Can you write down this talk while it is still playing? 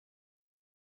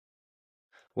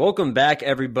Welcome back,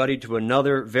 everybody, to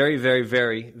another very, very,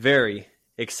 very, very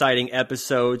exciting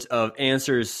episode of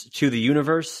Answers to the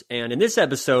Universe. And in this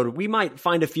episode, we might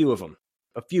find a few of them,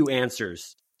 a few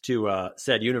answers to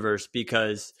said universe,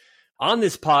 because on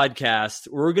this podcast,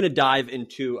 we're going to dive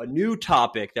into a new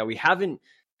topic that we haven't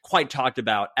quite talked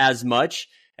about as much,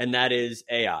 and that is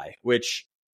AI, which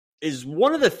is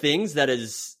one of the things that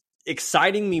is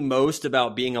exciting me most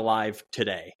about being alive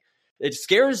today. It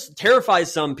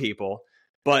terrifies some people.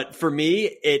 But for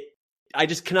me, I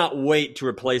just cannot wait to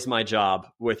replace my job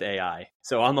with AI.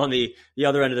 So I'm on the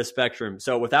other end of the spectrum.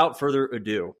 So without further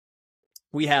ado,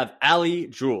 we have Alie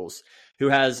Jules, who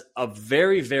has a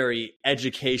very, very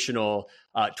educational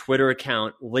Twitter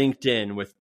account, LinkedIn,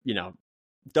 with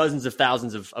dozens of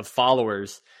thousands of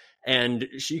followers. And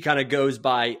she kind of goes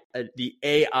by the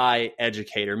AI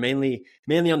educator, mainly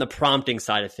on the prompting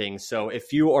side of things. So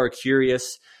if you are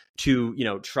curious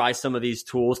to try some of these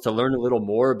tools to learn a little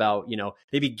more about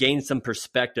maybe gain some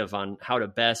perspective on how to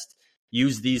best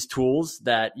use these tools,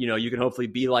 that you can hopefully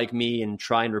be like me and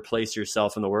try and replace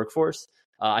yourself in the workforce.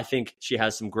 I think she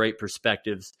has some great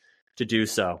perspectives to do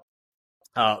so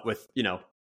with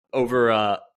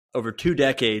over 2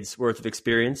 decades worth of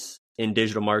experience in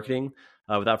digital marketing.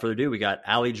 Without further ado, we got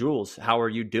Alie Jules. How are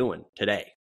you doing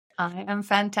today? I am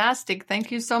fantastic. Thank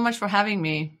you so much for having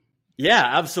me.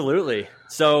 Yeah, absolutely.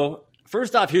 So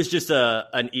first off, here's just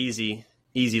an easy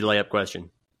layup question.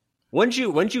 When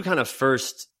did you kind of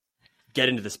first get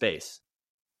into the space?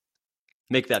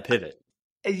 Make that pivot?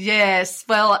 Yes.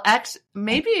 Well,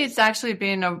 maybe it's actually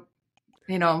been a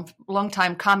long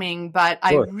time coming, but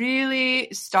sure. I really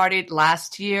started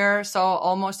last year, so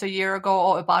almost a year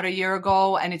ago, or about a year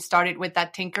ago, and it started with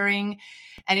that tinkering.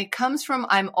 And it comes from,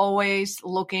 I'm always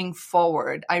looking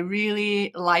forward. I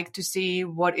really like to see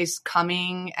what is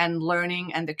coming and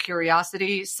learning and the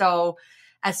curiosity. So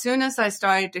as soon as I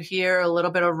started to hear a little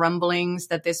bit of rumblings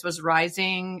that this was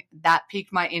rising, that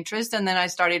piqued my interest. And then I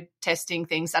started testing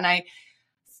things. And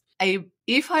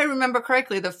if I remember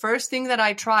correctly, the first thing that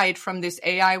I tried from this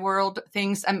AI world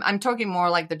things, I'm talking more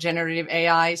like the generative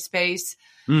AI space,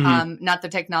 not the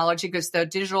technology, because the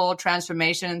digital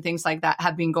transformation and things like that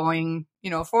have been going,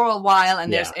 for a while,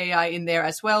 and there's AI in there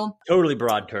as well. Totally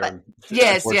broad term. But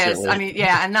yes. I mean,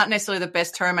 and not necessarily the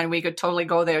best term, and we could totally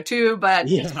go there too, but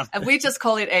we just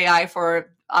call it AI for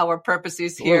our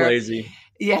purposes here. We're lazy.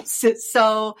 Yes.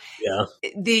 So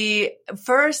the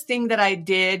first thing that I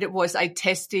did was I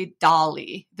tested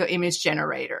Alie, the image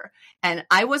generator. And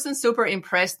I wasn't super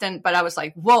impressed, but I was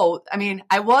like, whoa. I mean,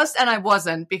 I was and I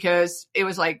wasn't, because it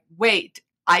was like, wait,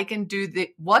 I can do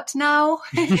what now?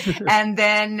 And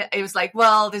then it was like,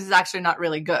 well, this is actually not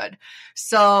really good.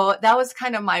 So that was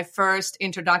kind of my first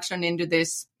introduction into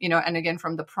this, and again,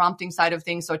 from the prompting side of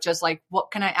things. So just like,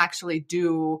 what can I actually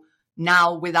do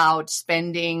now without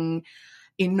spending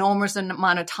enormous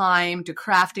amount of time to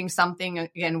crafting something,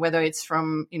 again, whether it's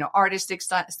from artistic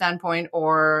standpoint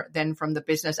or then from the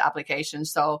business application.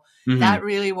 So that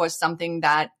really was something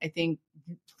that I think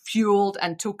fueled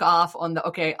and took off on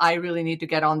I really need to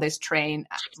get on this train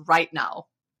right now.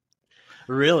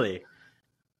 Really?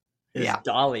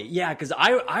 Alie. Yeah, because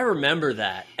I remember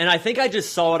that, and I think I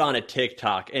just saw it on a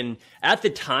TikTok, and at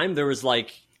the time there was I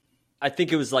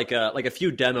think it was like a few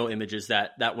demo images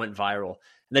that went viral.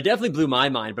 And that definitely blew my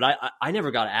mind, but I never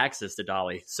got access to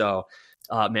Alie. So,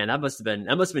 man, that must have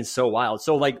been so wild.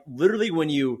 So, literally, when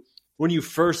you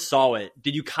first saw it,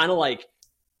 did you kind of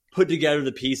put together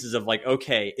the pieces of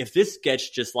okay, if this gets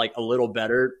just a little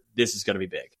better, this is going to be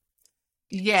big?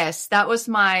 Yes, that was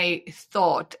my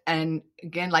thought. And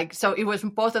again, so it was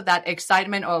both of that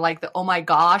excitement or the, oh my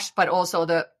gosh, but also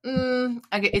the,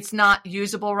 it's not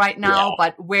usable right now,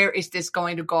 but where is this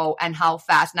going to go and how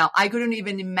fast? Now, I couldn't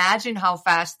even imagine how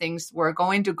fast things were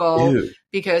going to go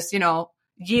because,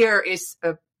 year is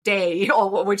a day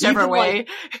or whichever way.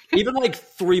 Even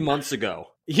 3 months ago,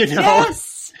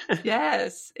 Yes,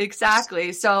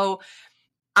 exactly. So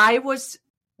I was,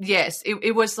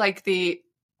 it was like the,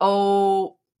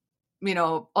 here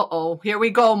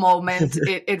we go moment.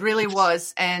 It really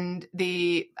was. And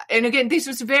again, this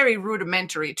was very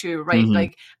rudimentary too,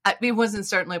 right? It wasn't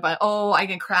certainly about, I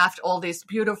can craft all these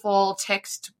beautiful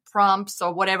text prompts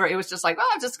or whatever. It was just I'm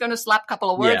just going to slap a couple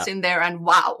of words in there and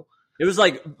wow. It was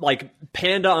like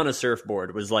panda on a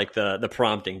surfboard was the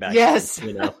prompting back then,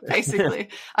 basically.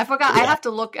 I forgot. I have to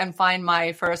look and find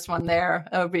my first one there.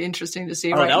 That would be interesting to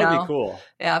see right now. That would be cool.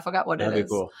 Yeah, I forgot what That'd it is. That'd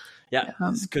be cool. Yeah,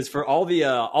 because for all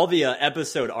the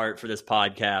episode art for this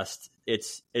podcast,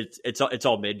 it's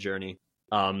all Midjourney.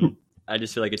 I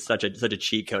just feel like it's such a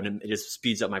cheat code, and it just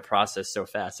speeds up my process so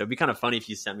fast. So it'd be kind of funny if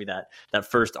you sent me that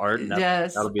first art. And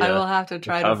yes, that'll be I will have to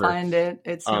try to find it.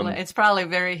 It's probably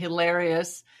very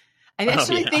hilarious. I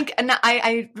actually think, and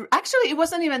I actually, it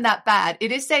wasn't even that bad.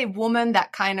 It is a woman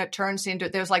that kind of turns into,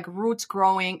 there's like roots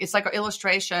growing. It's like an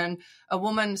illustration, a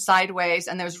woman sideways,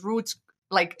 and there's roots,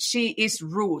 like she is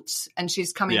roots and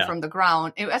she's coming from the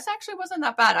ground. It actually wasn't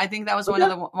that bad. I think that was one of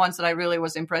the ones that I really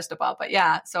was impressed about. But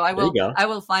yeah, so I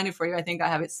will find it for you. I think I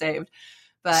have it saved.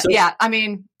 But yeah, I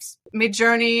mean,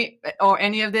 Midjourney or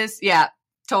any of this, yeah,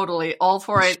 totally all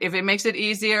for it. If it makes it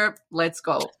easier, let's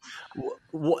go.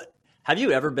 What? Have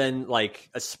you ever been like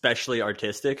especially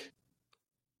artistic?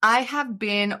 I have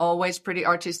been always pretty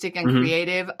artistic and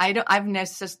creative.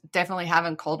 Definitely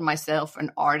haven't called myself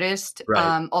an artist.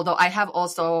 Right. Although I have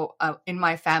also in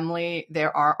my family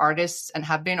there are artists and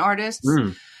have been artists.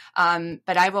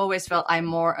 But I've always felt I'm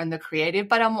more on the creative,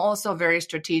 but I'm also very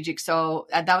strategic. So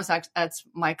that's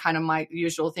my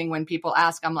usual thing when people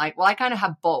ask. I'm like, well, I kind of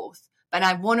have both. But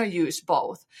I want to use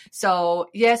both. So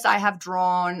yes, I have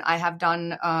drawn, I have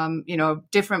done,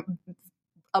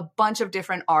 a bunch of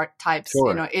different art types,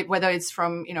 sure. Whether it's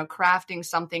from, crafting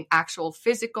something actual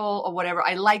physical or whatever.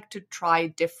 I like to try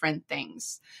different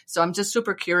things. So I'm just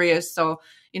super curious. So,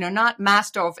 not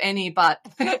master of any, but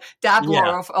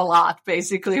dabbler of a lot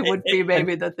basically would be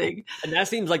maybe the thing. And that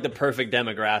seems like the perfect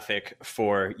demographic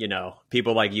for,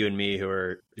 people like you and me who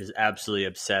are just absolutely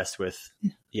obsessed with,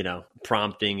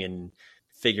 prompting and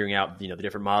figuring out, the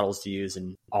different models to use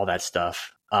and all that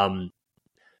stuff.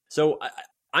 So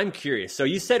I'm curious. So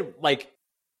you said like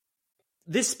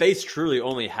this space truly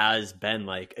only has been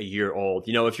like a year old.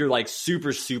 If you're like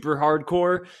super, super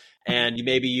hardcore and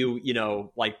you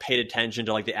like paid attention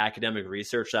to like the academic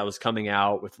research that was coming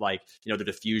out with like, the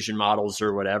diffusion models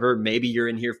or whatever, maybe you're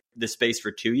in here, this space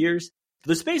for 2 years.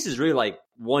 The space is really like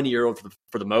 1 year old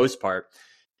for the most part.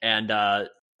 And,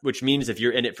 which means if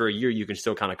you're in it for a year, you can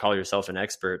still kind of call yourself an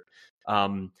expert.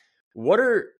 What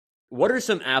are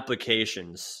some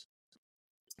applications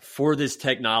for this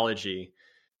technology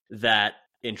that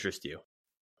interest you?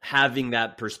 Having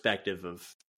that perspective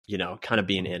of, kind of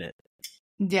being in it.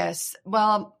 Yes.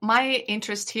 Well, my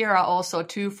interests here are also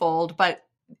twofold, but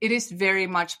it is very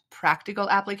much practical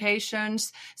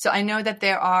applications. So I know that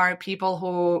there are people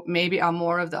who maybe are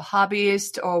more of the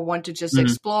hobbyist or want to just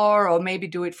explore or maybe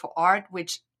do it for art,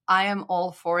 which I am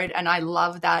all for it. And I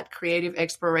love that creative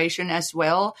exploration as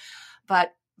well.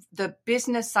 But the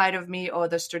business side of me or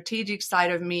the strategic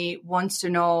side of me wants to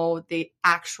know the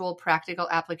actual practical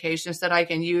applications that I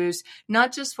can use,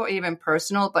 not just for even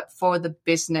personal, but for the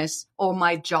business or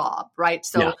my job, right?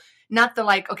 So not the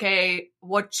like, okay,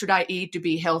 what should I eat to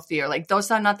be healthier? Like those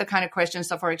are not the kind of questions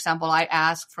that, for example, I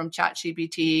ask from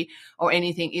ChatGPT or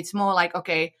anything. It's more like,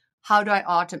 okay, how do I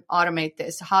automate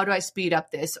this? How do I speed up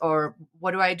this? Or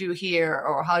what do I do here?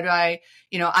 Or how do I,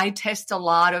 I test a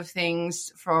lot of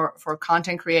things for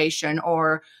content creation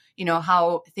or,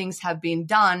 how things have been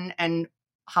done and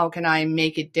how can I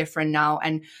make it different now?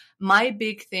 And my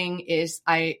big thing is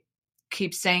I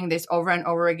keep saying this over and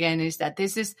over again is that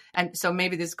this is, and so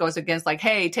maybe this goes against like,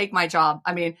 hey, take my job.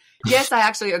 I mean, yes, I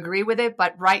actually agree with it.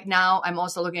 But right now I'm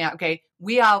also looking at, okay,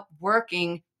 we are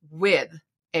working with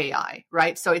AI,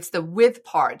 right? So it's the with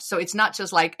part. So it's not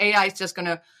just like AI is just going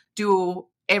to do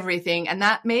everything. And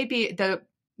that maybe the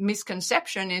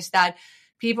misconception is that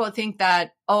people think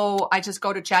that, oh, I just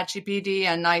go to ChatGPT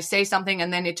and I say something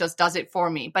and then it just does it for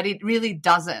me, but it really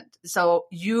doesn't. So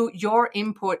your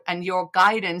input and your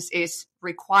guidance is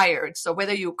required. So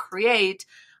whether you create,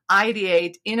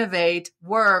 ideate, innovate,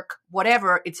 work,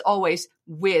 whatever, it's always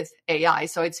with AI.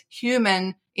 So it's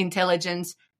human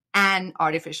intelligence and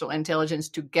artificial intelligence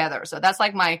together. So that's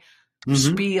like my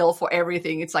spiel for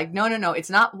everything. It's like, no, it's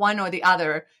not one or the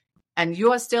other. And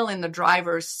you are still in the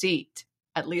driver's seat,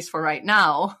 at least for right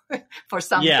now, for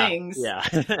some things.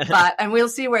 Yeah. And we'll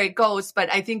see where it goes. But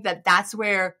I think that that's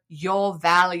where your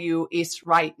value is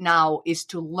right now, is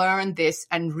to learn this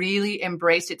and really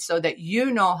embrace it so that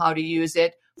you know how to use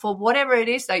it for whatever it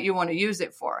is that you want to use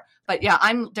it for. But yeah,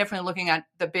 I'm definitely looking at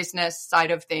the business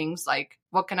side of things. Like,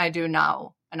 what can I do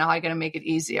now? And how am I going to make it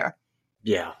easier?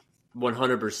 Yeah,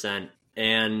 100%.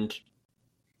 And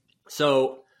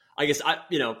so I guess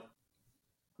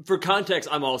for context,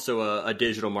 I'm also a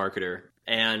digital marketer,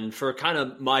 and for kind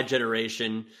of my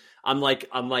generation, I'm like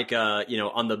on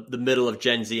the middle of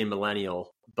Gen Z and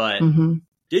millennial, but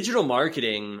digital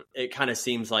marketing, it kind of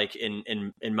seems like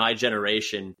in my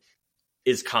generation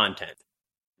is content.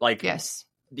 Like, yes,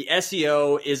 the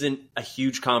SEO isn't a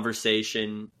huge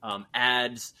conversation.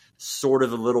 Ads, sort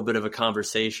of a little bit of a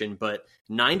conversation, but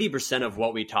 90% of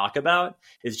what we talk about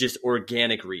is just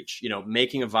organic reach,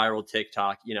 making a viral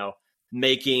TikTok,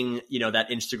 making, that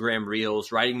Instagram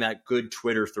reels, writing that good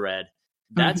Twitter thread.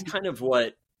 That's kind of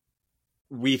what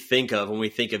we think of when we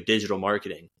think of digital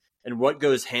marketing, and what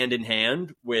goes hand in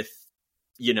hand with,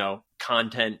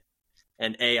 content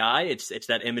and AI. It's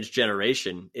that image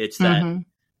generation. It's that,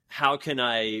 how can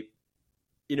I,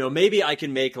 maybe I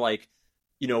can make like,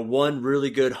 one really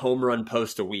good home run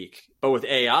post a week, but with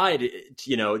AI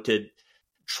to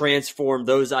transform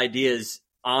those ideas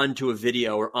onto a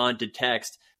video or onto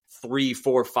text 3,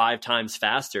 4, 5 times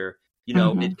faster,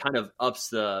 it kind of ups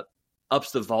the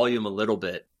volume a little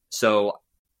bit. So,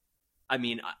 I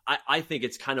mean, I think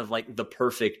it's kind of like the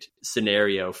perfect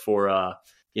scenario for a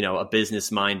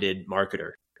business-minded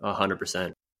marketer,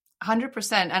 100%.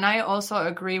 100%. And I also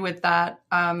agree with that.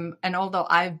 And although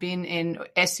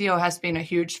SEO has been a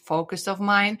huge focus of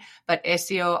mine, but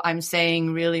SEO, I'm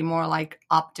saying really more like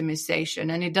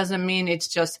optimization. And it doesn't mean it's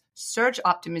just search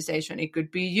optimization. It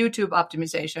could be YouTube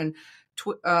optimization,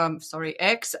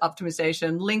 X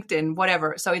optimization, LinkedIn,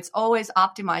 whatever. So it's always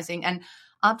optimizing. And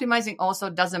optimizing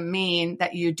also doesn't mean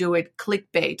that you do it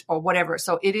clickbait or whatever.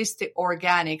 So it is the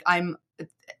organic. I'm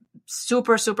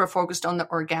super, super focused on the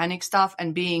organic stuff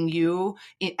and being you.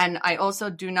 And I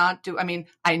also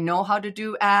I know how to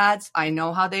do ads. I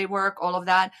know how they work, all of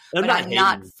that. I'm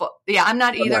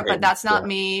not either, but that's not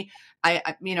me.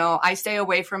 I stay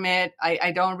away from it.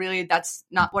 I don't really, that's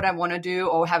not what I want to do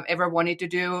or have ever wanted to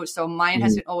do. So mine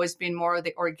has always been more of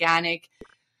the organic,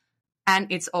 and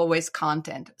it's always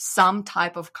content, some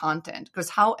type of content, because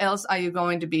how else are you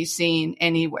going to be seen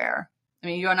anywhere? I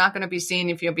mean, you're not going to be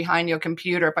seen if you're behind your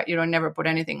computer, but you don't never put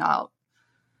anything out.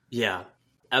 Yeah,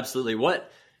 absolutely.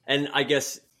 And I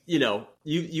guess,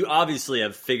 you obviously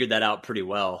have figured that out pretty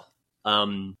well.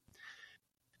 Do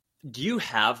you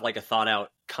have like a thought out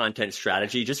content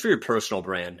strategy just for your personal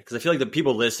brand? Because I feel like the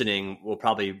people listening will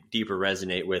probably deeper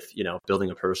resonate with, building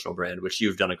a personal brand, which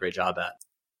you've done a great job at.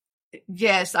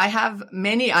 Yes, I have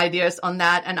many ideas on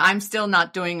that, and I'm still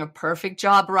not doing a perfect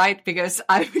job, right? Because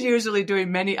I'm usually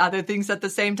doing many other things at the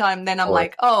same time. Then I'm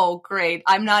like, oh, great,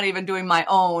 I'm not even doing my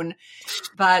own.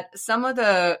 But some of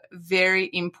the very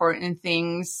important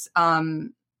things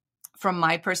from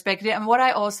my perspective, and what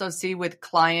I also see with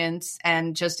clients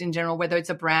and just in general, whether it's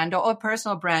a brand or a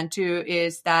personal brand too,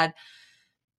 is that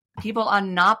people are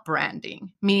not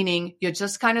branding, meaning you're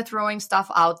just kind of throwing stuff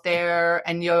out there,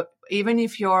 and even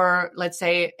if your, let's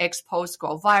say, X posts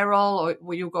go viral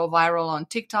or you go viral on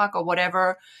TikTok or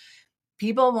whatever,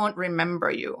 people won't remember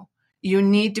you. You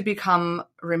need to become,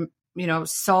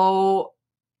 so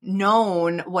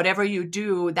known, whatever you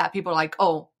do, that people are like,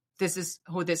 oh, this is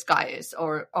who this guy is,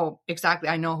 or, oh, exactly,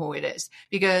 I know who it is.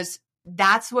 Because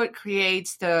that's what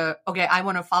creates okay, I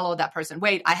want to follow that person.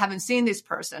 Wait, I haven't seen this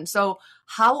person. So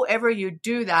however you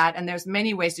do that, and there's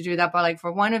many ways to do that, but like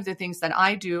for one of the things that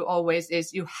I do always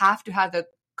is you have to have the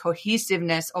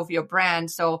cohesiveness of your brand.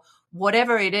 So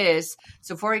whatever it is.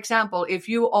 So for example, if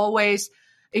you do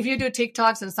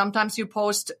TikToks and sometimes you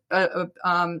post a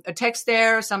text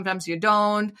there, sometimes you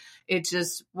don't, it's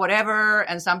just whatever.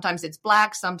 And sometimes it's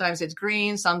black, sometimes it's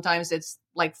green, sometimes it's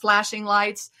like flashing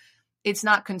lights. It's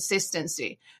not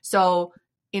consistency. So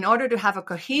in order to have a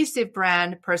cohesive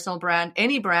brand, personal brand,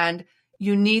 any brand,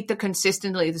 you need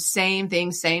consistently the same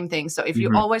thing. So if you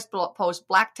always post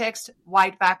black text,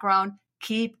 white background,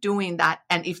 keep doing that.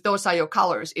 And if those are your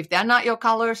colors, if they're not your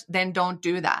colors, then don't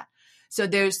do that. So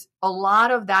there's a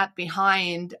lot of that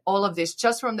behind all of this.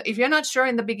 Just if you're not sure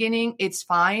in the beginning, it's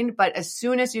fine. But as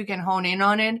soon as you can hone in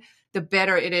on it, the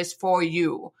better it is for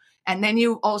you. And then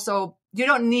you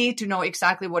don't need to know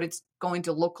exactly what it's going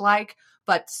to look like,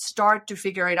 but start to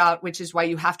figure it out, which is why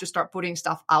you have to start putting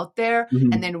stuff out there.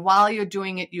 And then while you're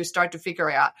doing it, you start to figure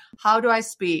out, how do I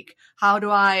speak? How do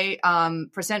I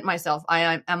present myself?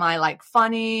 Am I like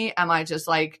funny? Am I just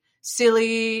like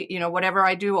silly, whatever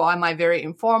I do? Or am I very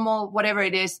informal? Whatever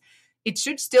it is, it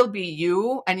should still be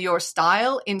you and your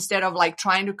style, instead of like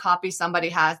trying to copy somebody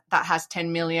that has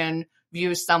 10 million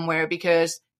views somewhere,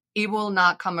 because it will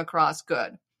not come across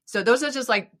good. So those are just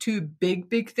like two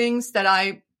big things that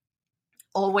I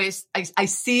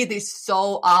see this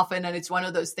so often. And it's one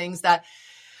of those things that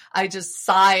I just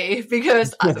sigh,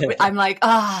 because I'm like,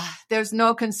 there's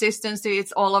no consistency.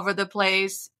 It's all over the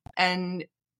place. And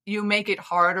you make it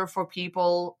harder for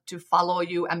people to follow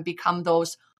you and become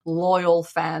those loyal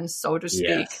fans, so to speak.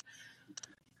 Yes.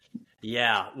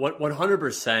 Yeah,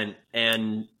 100%.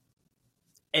 And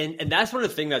And that's one of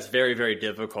the things that's very, very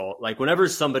difficult. Like whenever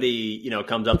somebody,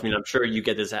 comes up to me, and I'm sure you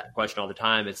get this question all the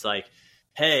time. It's like,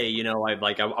 hey, I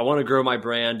want to grow my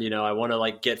brand. I want to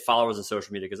like get followers on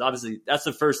social media. Cause obviously that's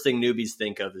the first thing newbies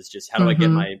think of is just how do I get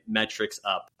my metrics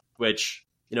up, which,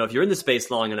 if you're in the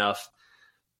space long enough,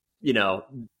 they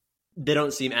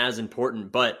don't seem as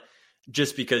important, but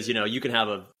just because, you can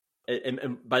have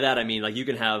and by that, I mean, like you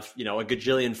can have, a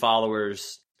gajillion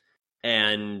followers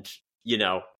and,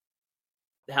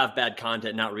 have bad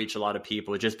content, not reach a lot of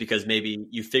people just because maybe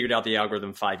you figured out the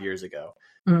algorithm 5 years ago,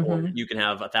 or you can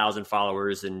have 1,000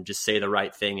 followers and just say the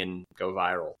right thing and go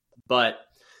viral. But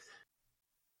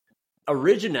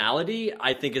originality,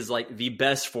 I think, is like the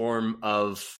best form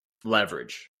of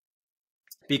leverage,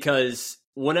 because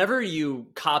whenever you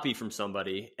copy from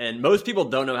somebody, and most people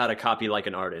don't know how to copy like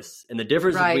an artist, and the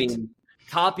difference between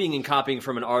copying and copying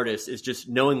from an artist is just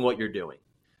knowing what you're doing.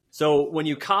 So when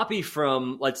you copy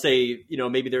from, let's say,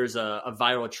 maybe there's a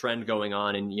viral trend going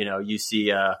on and, you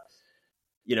see,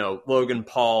 Logan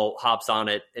Paul hops on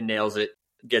it and nails it,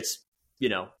 gets,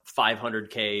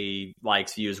 500K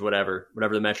likes, views, whatever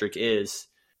the metric is.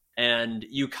 And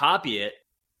you copy it,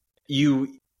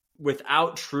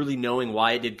 without truly knowing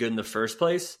why it did good in the first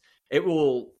place, it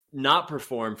will not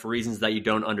perform for reasons that you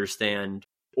don't understand,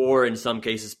 or in some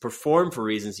cases perform for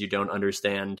reasons you don't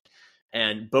understand.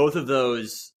 And both of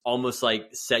those almost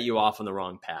like set you off on the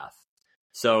wrong path.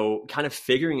 So kind of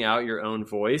figuring out your own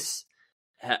voice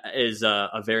is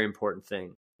a very important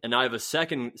thing. And I have a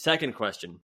second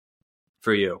question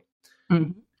for you.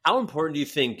 Mm-hmm. How important do you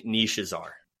think niches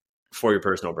are for your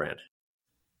personal brand?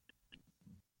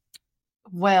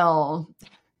 Well,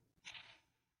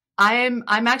 I'm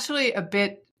actually a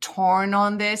bit torn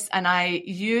on this, and I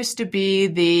used to be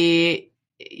the,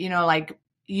 like,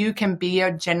 you can be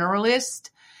a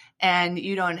generalist and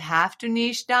you don't have to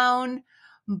niche down.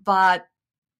 But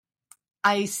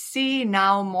I see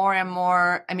now more and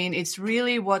more, I mean, it's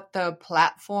really what the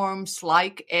platforms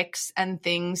like X and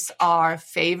things are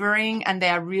favoring, and they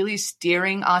are really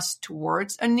steering us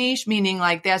towards a niche, meaning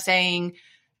like they're saying,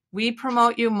 we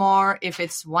promote you more if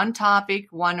it's one topic,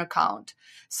 one account.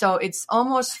 So it's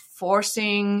almost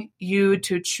forcing you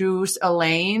to choose a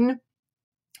lane,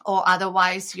 or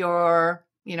otherwise your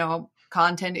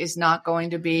content is not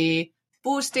going to be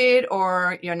boosted,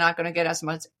 or you're not going to get as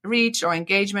much reach or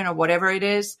engagement or whatever it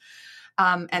is.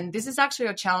 And this is actually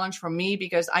a challenge for me,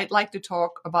 because I'd like to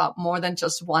talk about more than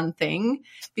just one thing,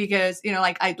 because,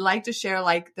 I'd like to share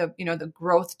like the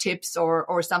growth tips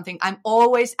or something. I'm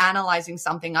always analyzing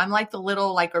something. I'm like the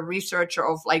little, like a researcher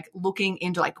of like looking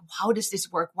into like, how does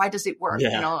this work? Why does it work?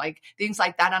 Yeah. Like things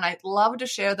like that. And I'd love to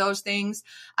share those things.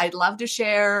 I'd love to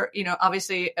share,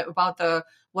 obviously about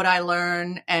what I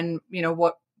learn and,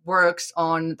 what works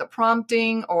on the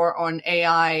prompting or on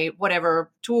AI,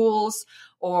 whatever tools,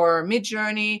 or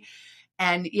Midjourney.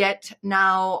 And yet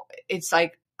now it's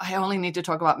like, I only need to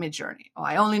talk about Midjourney, or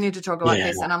I only need to talk about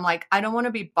this. And I'm like, I don't want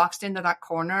to be boxed into that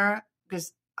corner,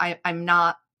 because I'm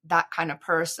not that kind of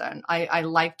person. I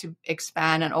like to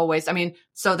expand and always,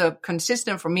 so the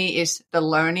consistent for me is the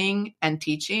learning and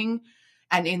teaching.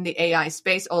 And in the AI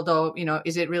space, although,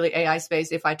 is it really AI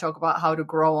space if I talk about how to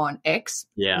grow on X?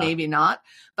 Yeah. Maybe not,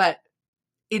 but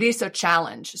it is a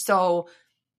challenge. So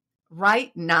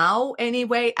right now,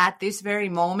 anyway, at this very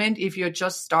moment, if you're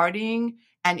just starting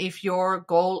and if your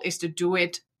goal is to do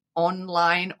it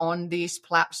online on these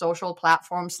social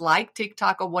platforms like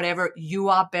TikTok or whatever, you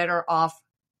are better off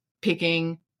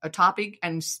picking a topic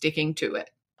and sticking to it.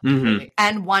 Mm-hmm.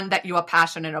 And one that you are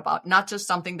passionate about, not just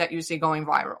something that you see going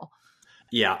viral.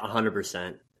 Yeah,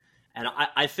 100%. And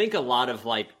I think a lot of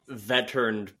like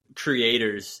veteran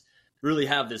creators really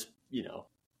have this,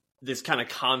 this kind of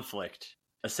conflict,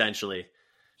 essentially,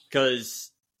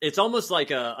 because it's almost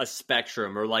like a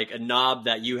spectrum, or like a knob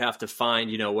that you have to find,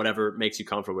 whatever makes you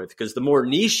comfortable with. Because the more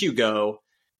niche you go,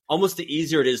 almost the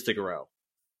easier it is to grow.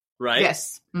 Right?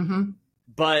 Yes. Mm-hmm.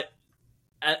 But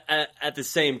at the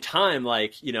same time,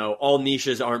 like, all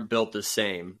niches aren't built the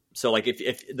same. So like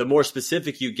if the more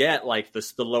specific you get, like the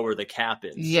lower the cap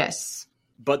is. Yes.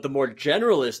 But the more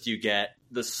generalist you get,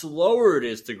 the slower it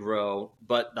is to grow,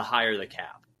 but the higher the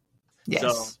cap. Yes.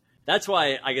 So that's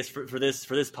why I guess for this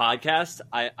podcast,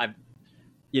 I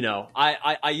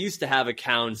used to have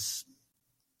accounts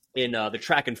in the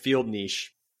track and field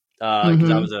niche,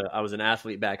 because I was an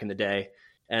athlete back in the day.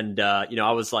 And,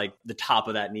 I was like the top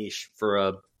of that niche for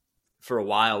a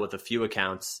while with a few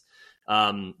accounts.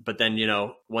 But then,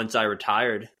 once I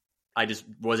retired, I just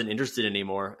wasn't interested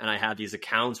anymore. And I had these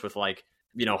accounts with like,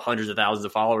 hundreds of thousands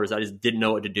of followers I just didn't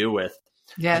know what to do with.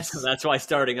 Yes. So that's why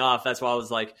starting off, that's why I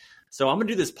was like, so I'm going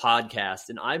to do this podcast,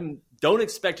 and I'm don't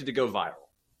expect it to go viral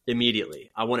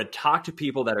immediately. I want to talk to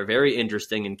people that are very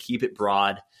interesting and keep it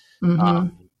broad.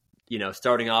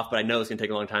 Starting off, but I know it's going to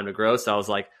take a long time to grow. So I was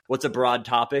like, what's a broad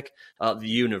topic? The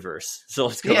universe. So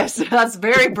let's go. Yes, that's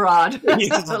very broad.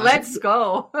 So let's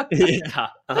go. Yeah.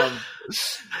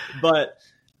 But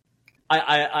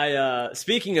I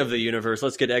speaking of the universe,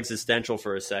 let's get existential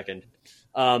for a second.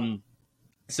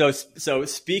 So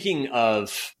speaking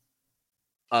of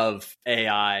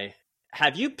AI,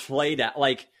 have you played out,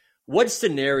 like, what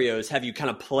scenarios have you kind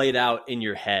of played out in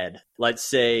your head? Let's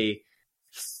say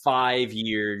 5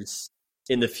 years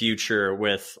in the future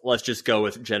with, let's just go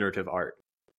with generative art.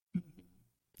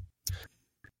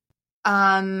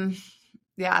 Yeah,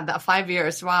 that 5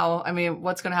 years. Wow. I mean,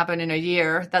 what's going to happen in a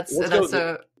year?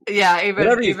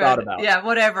 Whatever you thought about. Yeah,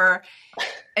 whatever.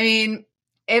 I mean,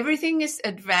 everything is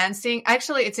advancing.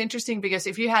 Actually, it's interesting because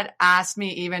if you had asked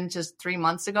me even just 3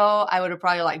 months ago, I would have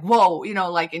probably like, whoa,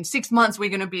 like in 6 months, we're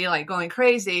going to be like going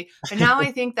crazy. But now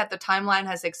I think that the timeline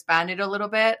has expanded a little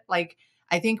bit. Like,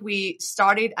 I think we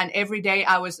started, and every day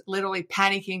I was literally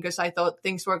panicking because I thought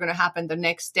things were going to happen the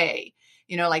next day.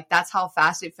 Like that's how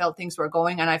fast it felt things were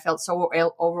going. And I felt so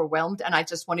overwhelmed, and I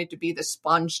just wanted to be the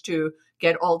sponge to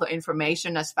get all the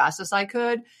information as fast as I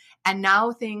could. And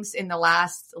now things in the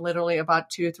last literally about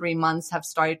 2-3 months have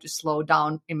started to slow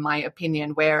down, in my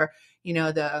opinion, where,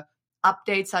 the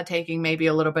updates are taking maybe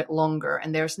a little bit longer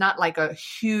and there's not like a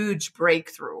huge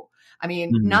breakthrough. I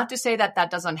mean, not to say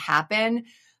that doesn't happen,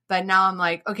 but now I'm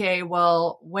like, okay,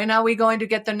 well, when are we going to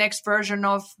get the next version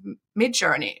of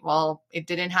Midjourney? Well, it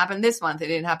didn't happen this month. It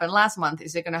didn't happen last month.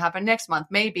 Is it going to happen next month?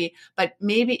 Maybe, but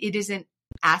maybe it isn't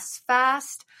as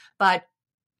fast. But,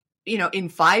 in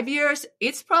 5 years,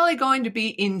 it's probably going to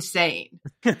be insane.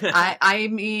 I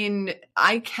mean,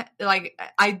 I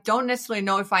don't necessarily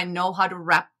know if I know how to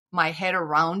wrap my head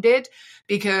around it,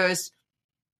 because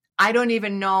I don't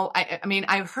even know. I mean,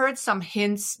 I've heard some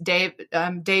hints. David,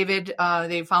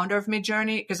 the founder of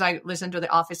Midjourney, because I listen to the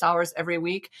office hours every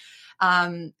week,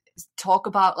 talk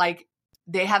about like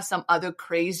they have some other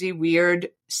crazy, weird,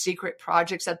 secret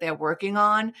projects that they're working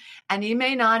on. And it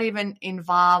may not even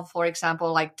involve, for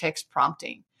example, like text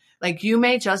prompting. Like you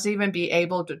may just even be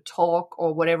able to talk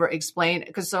or whatever, explain.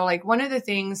 Because so like one of the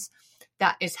things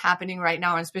that is happening right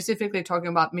now, and specifically talking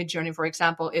about Midjourney, for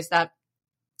example, is that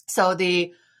so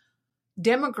the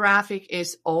demographic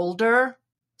is older,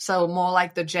 so more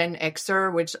like the Gen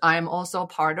Xer, which I'm also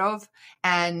part of.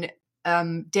 And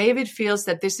David feels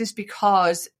that this is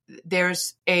because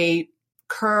there's a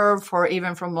curve for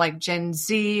even from like Gen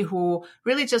Z who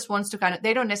really just wants to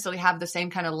they don't necessarily have the same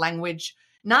kind of language,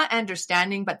 not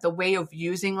understanding, but the way of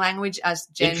using language as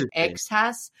Gen X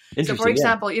has. So for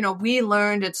example, we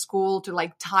learned at school to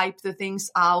like type the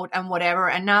things out and whatever.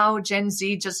 And now Gen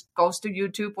Z just goes to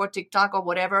YouTube or TikTok or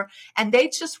whatever. And they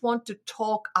just want to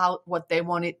talk out what they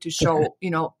want it to show,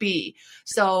 be.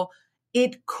 So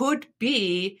it could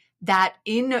be that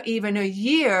in even a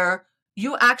year,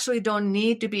 you actually don't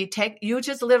need to be you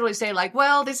just literally say like,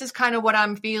 well, this is kind of what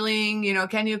I'm feeling,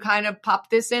 can you kind of pop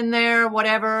this in there,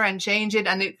 whatever, and change it.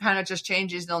 And it kind of just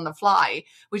changes on the fly,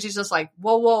 which is just like,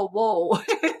 whoa.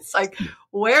 It's like,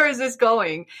 where is this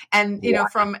going? And,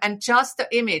 and just the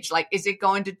image, like, is it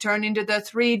going to turn into the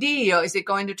 3D or is it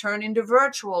going to turn into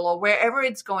virtual or wherever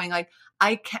it's going? Like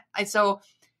so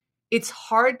it's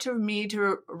hard to me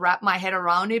to wrap my head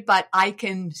around it, but I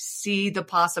can see the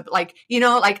possible, I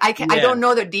don't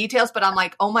know the details, but I'm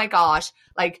like, oh my gosh,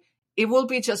 like it will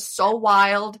be just so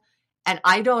wild. And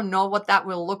I don't know what that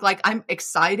will look like. I'm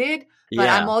excited, but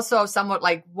I'm also somewhat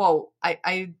like, whoa,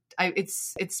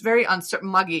 it's very uncertain,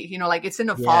 muggy, like it's in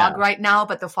a fog right now,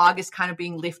 but the fog is kind of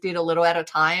being lifted a little at a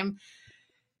time.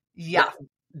 Yeah.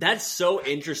 That's so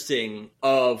interesting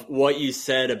of what you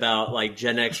said about like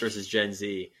Gen X versus Gen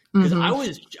Z. Because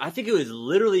I think it was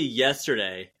literally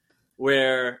yesterday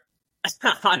where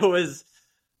I was,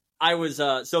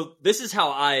 so this is how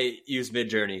I use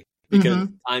Midjourney because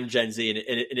I'm Gen Z and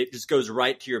it just goes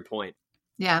right to your point.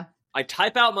 Yeah. I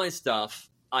type out my stuff,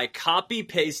 I copy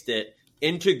paste it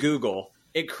into Google.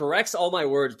 It corrects all my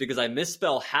words because I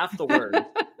misspell half the word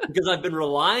because I've been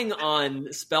relying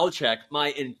on spell check my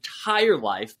entire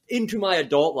life into my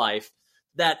adult life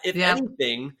that if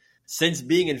anything, since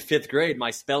being in 5th grade,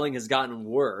 my spelling has gotten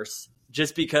worse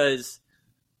just because,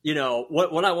 when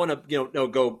I want to,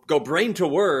 go brain to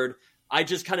word, I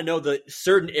just kind of know the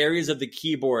certain areas of the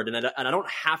keyboard and I don't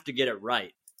have to get it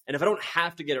right. And if I don't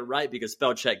have to get it right because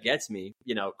spell check gets me,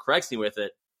 corrects me with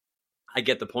it, I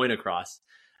get the point across.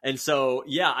 And so,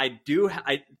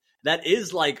 that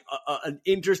is like an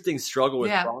interesting struggle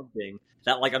with prompting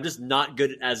that like, I'm just not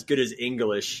as good as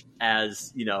English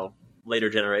as, later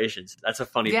generations. That's a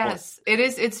funny point. Yes, it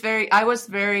is. It's very, I was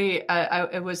very,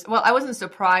 I wasn't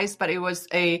surprised, but it was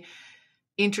a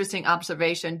interesting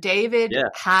observation. David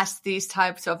has these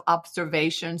types of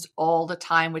observations all the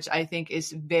time, which I think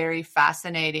is very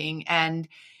fascinating. And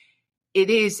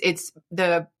it's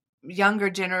the younger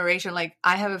generation. Like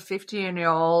I have a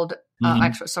 15-year-old,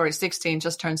 actually, sorry, 16,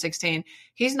 just turned 16.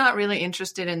 He's not really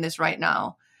interested in this right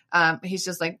now. He's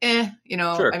just like,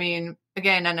 sure. I mean,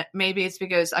 again, and maybe it's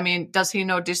because, I mean, does he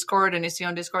know Discord and is he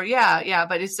on Discord? Yeah.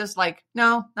 But it's just like,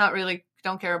 no, not really.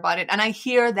 Don't care about it. And I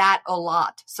hear that a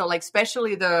lot. So like,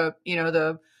 especially the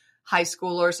high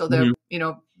schoolers or the,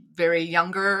 very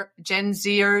younger Gen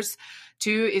Zers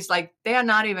too, is like, they are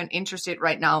not even interested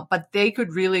right now, but they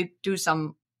could really do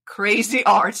some crazy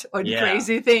art or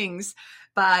crazy things.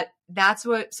 But that's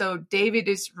so David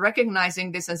is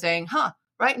recognizing this and saying,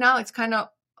 right now it's kind of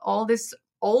all this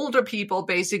older people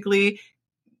basically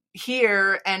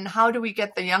here. And how do we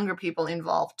get the younger people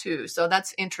involved too? So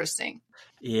that's interesting.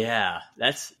 Yeah,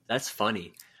 that's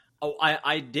funny. Oh,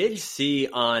 I did see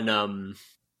on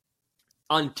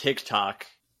TikTok,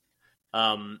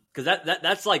 because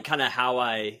that's like kind of how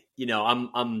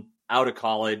I'm out of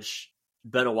college,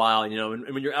 been a while,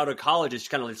 and when you're out of college, it's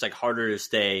kind of just like harder to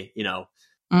stay,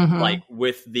 like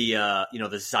with the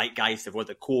the zeitgeist of what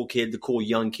the cool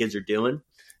young kids are doing.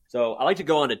 So I like to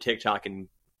go onto TikTok and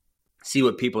see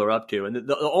what people are up to, and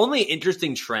the only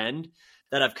interesting trend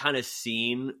that I've kind of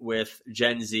seen with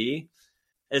Gen Z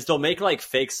is they'll make like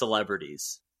fake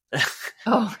celebrities.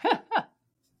 Oh,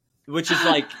 which is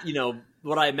like,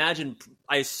 what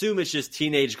I assume it's just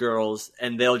teenage girls,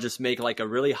 and they'll just make like a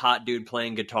really hot dude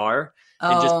playing guitar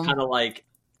and just kind of like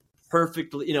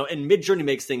perfectly, and Midjourney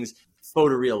makes things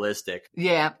photorealistic.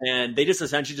 Yeah. And they just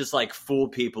essentially just like fool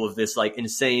people of this like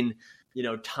insane,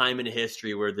 time in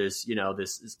history where there's,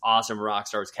 this awesome rock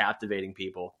star is captivating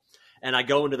people. And I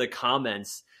go into the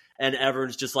comments and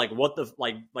everyone's just like, what the,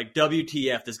 like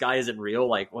WTF, this guy isn't real.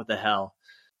 Like, what the hell?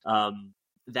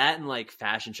 That and like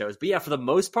fashion shows. But yeah, for the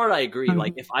most part, I agree.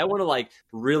 Like if I want to like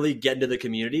really get into the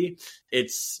community,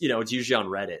 it's, it's usually on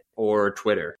Reddit or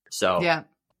Twitter. So yeah.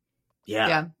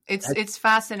 It's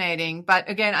fascinating. But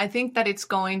again, I think that it's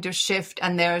going to shift,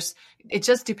 and it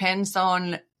just depends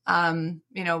on,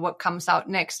 what comes out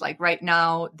next. Like right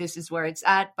now, this is where it's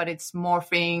at, but it's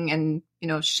morphing and,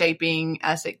 shaping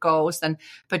as it goes. And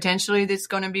potentially this is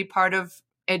going to be part of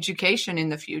education in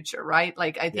the future, right?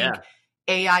 Like I think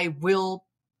AI will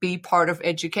be part of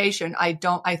education. I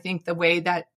think the way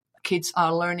that kids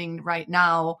are learning right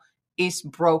now is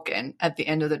broken at the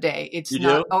end of the day. It's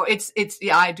not,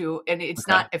 I do. And it's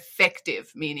not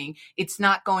effective, meaning it's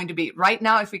not going to be right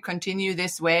now. If we continue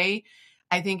this way,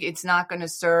 I think it's not going to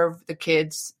serve the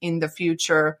kids in the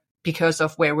future because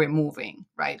of where we're moving,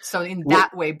 right? So in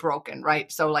that way, broken,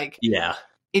 right? So like,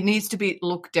 it needs to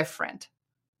look different.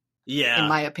 Yeah. In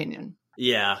my opinion.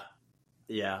 Yeah.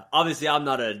 Yeah. Obviously I'm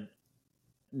not an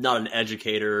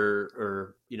educator,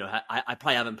 or, I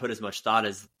probably haven't put as much thought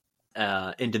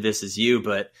into this as you,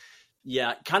 but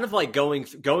yeah, kind of like going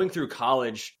through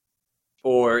college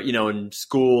or, in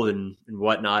school and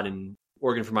whatnot and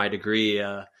working for my degree,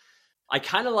 I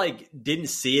kind of like didn't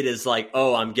see it as like,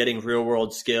 oh, I'm getting real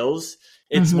world skills.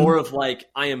 It's more of like,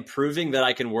 I am proving that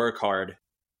I can work hard.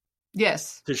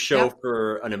 Yes. To show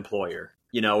for an employer.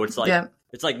 It's like,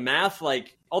 it's like math,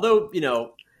 like, although,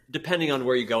 depending on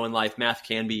where you go in life, math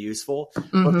can be useful.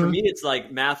 But for me, it's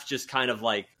like math just kind of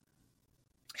like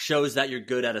shows that you're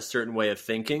good at a certain way of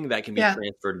thinking that can be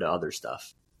transferred to other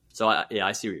stuff. So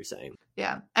I see what you're saying.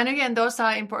 Yeah. And again, those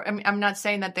are important. I mean, I'm not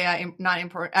saying that they are not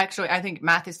important. Actually, I think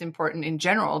math is important in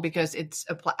general because it's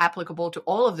applicable to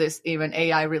all of this, even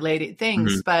AI related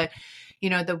things. But,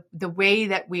 the way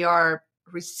that we are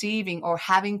receiving or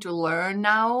having to learn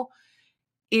now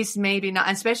is maybe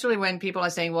not, especially when people are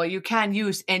saying, well, you can't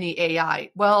use any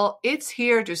AI. Well, it's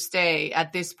here to stay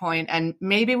at this point. And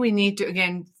maybe we need to,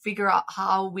 again, figure out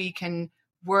how we can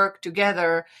work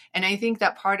together. And I think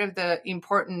that part of the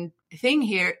important thing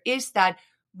here is that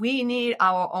we need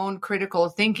our own critical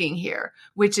thinking here,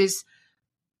 which is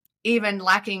even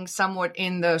lacking somewhat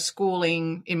in the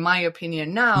schooling, in my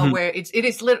opinion now, where it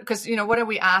is because, what are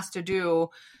we asked to do?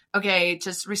 Okay,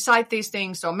 just recite these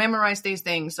things or memorize these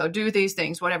things or do these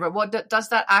things, whatever. What does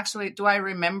that actually, do I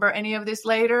remember any of this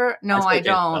later? No, I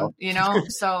don't,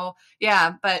 So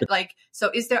yeah, but like, so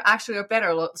is there actually a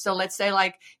better, so let's say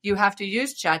like you have to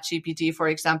use ChatGPT, for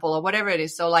example, or whatever it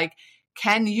is. So like,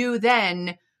 can you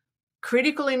then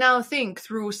critically now think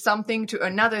through something to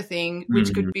another thing,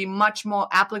 which could be much more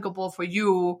applicable for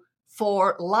you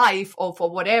for life or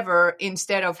for whatever,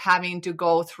 instead of having to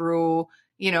go through,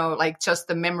 like just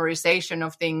the memorization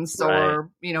of things Right.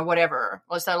 or, whatever.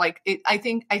 So like, I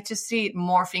think I just see it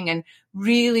morphing and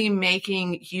really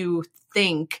making you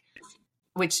think,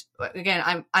 which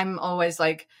again, I'm always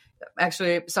like,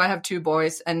 actually, so I have 2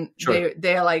 boys and Sure.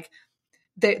 they're like,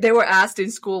 they were asked in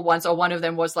school once, or one of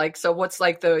them was like, so what's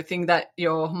like the thing that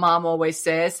your mom always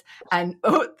says? And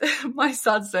my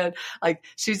son said, like,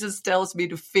 she just tells me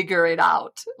to figure it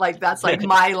out. Like, that's like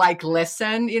my like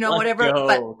lesson, whatever. Go.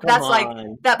 But that's Come like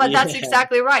on. that, but Yeah. that's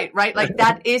exactly right. Right. Like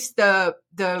that is the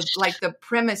like the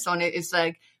premise on it is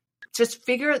like, just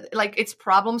figure, like it's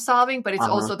problem solving, but it's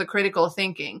also the critical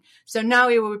thinking. So now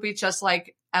it would be just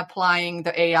like applying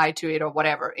the AI to it or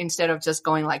whatever, instead of just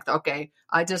going like, okay,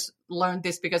 I just learned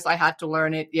this because I had to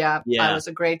learn it. Yeah. I was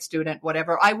a great student,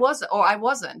 whatever. I was, or I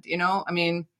wasn't, I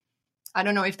mean, I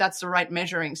don't know if that's the right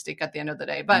measuring stick at the end of the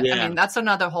day, but I mean, that's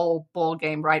another whole ball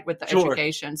game, right? With the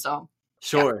education. So.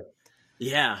 Sure.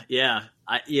 Yeah.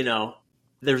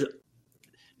 There's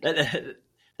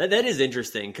that is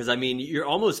interesting because I mean, you're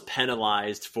almost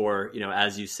penalized for,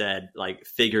 as you said, like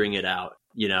figuring it out,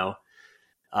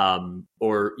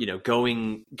 or,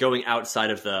 going outside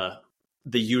of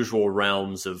the usual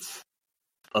realms of,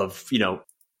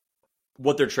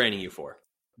 what they're training you for,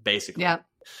 basically. Yeah.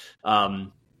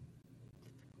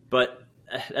 But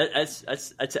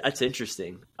that's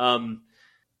interesting.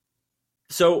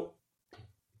 So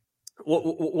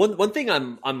one thing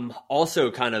I'm also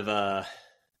kind of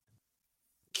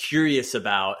curious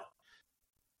about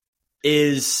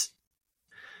is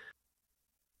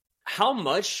how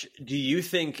much do you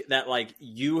think that like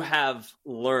you have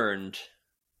learned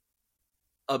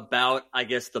about, I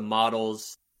guess, the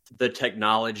models, the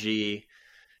technology,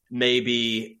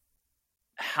 maybe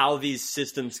how these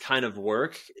systems kind of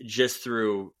work just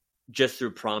through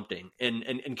prompting,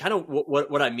 and kind of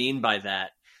what I mean by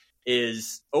that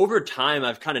is over time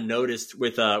I've kind of noticed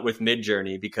with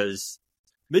Midjourney, because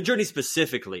Midjourney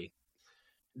specifically,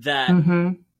 that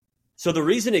so the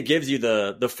reason it gives you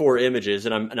the 4 images,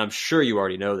 and I'm sure you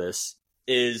already know this,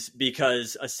 is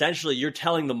because essentially you're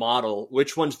telling the model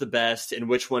which one's the best and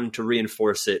which one to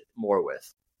reinforce it more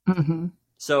with.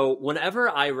 So whenever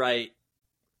I write,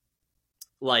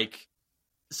 like,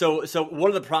 so one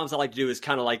of the prompts I like to do is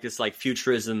kind of like this, like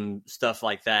futurism stuff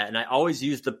like that, and I always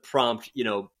use the prompt,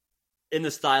 in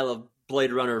the style of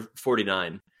Blade Runner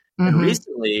 49. And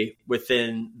recently,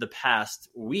 within the past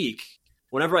week,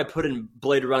 whenever I put in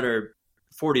Blade Runner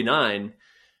 49,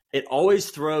 it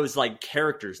always throws like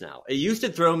characters now. It used to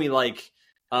throw me like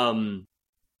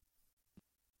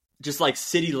just like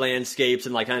city landscapes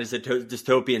and like kind of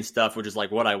dystopian stuff, which is like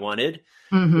what I wanted.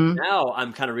 Now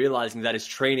I'm kind of realizing that it's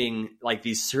training like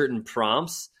these certain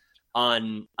prompts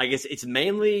on, I guess it's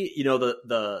mainly,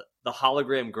 the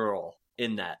hologram girl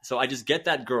in that. So I just get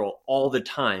that girl all the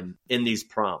time in these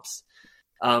prompts.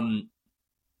 What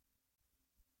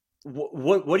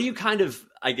do you kind of,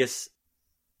 I guess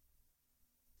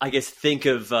think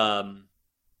of,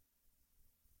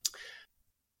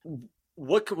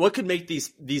 what could make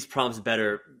these prompts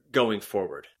better going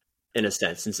forward, in a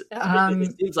sense, since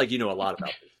it seems like you know a lot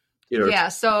about this. Yeah.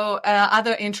 So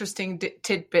other interesting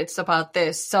tidbits about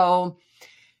this. So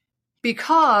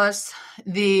because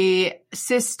the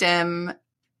system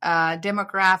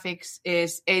demographics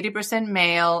is 80%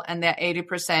 male and they're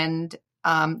 80%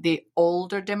 the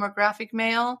older demographic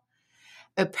male,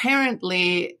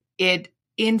 apparently it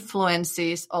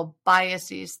influences or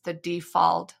biases the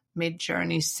default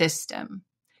Midjourney system.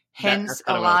 Hence,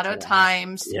 a lot of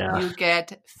times you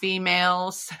get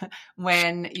females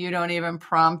when you don't even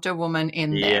prompt a woman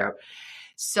in there.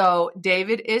 So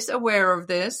David is aware of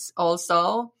this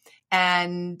also.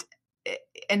 And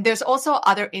there's also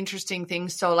other interesting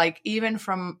things. So like even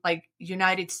from like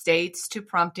United States to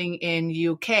prompting in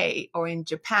UK or in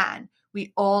Japan,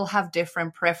 we all have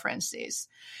different preferences.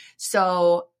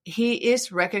 So he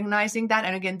is recognizing that.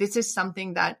 And again, this is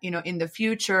something that, in the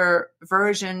future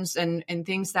versions and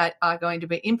things that are going to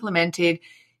be implemented,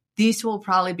 these will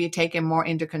probably be taken more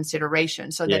into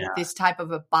consideration so that this type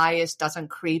of a bias doesn't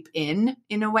creep in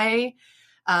a way.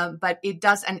 But it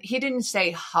does. And he didn't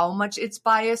say how much it's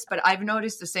biased, but I've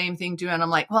noticed the same thing too. And I'm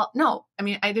like, well, no, I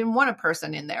mean, I didn't want a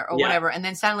person in there or whatever. And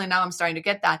then suddenly now I'm starting to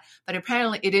get that. But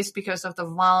apparently it is because of the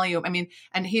volume. I mean,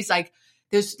 and he's like,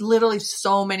 there's literally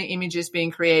so many images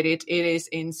being created. It is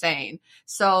insane.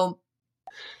 So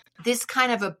this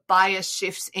kind of a bias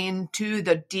shifts into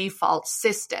the default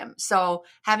system. So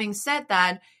having said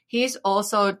that, he's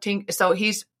also so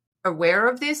he's aware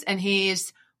of this and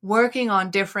he's working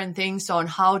on different things on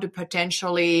how to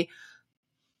potentially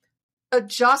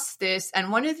adjust this.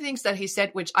 And one of the things that he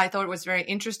said, which I thought was very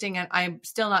interesting, and I'm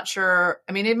still not sure.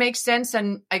 I mean, it makes sense,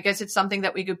 and I guess it's something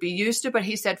that we could be used to. But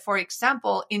he said, for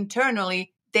example,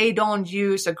 internally, they don't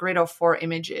use a grid of 4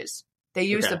 images. They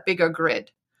use a bigger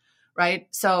grid, right?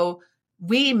 So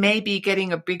we may be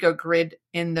getting a bigger grid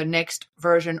in the next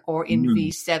version or in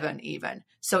V7 even.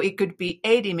 So it could be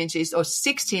 8 images or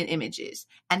 16 images.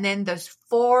 And then those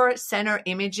 4 center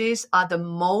images are the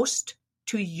most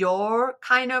to your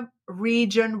kind of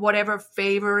region, whatever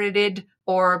favorited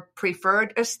or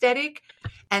preferred aesthetic.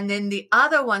 And then the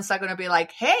other ones are going to be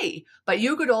like, hey, but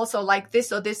you could also like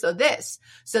this or this or this.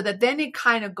 So that then it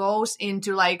kind of goes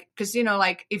into like, because, you know,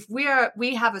 like if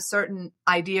we have a certain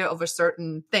idea of a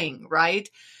certain thing, right?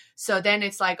 So then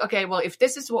it's like, okay, well, if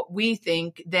this is what we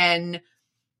think, then,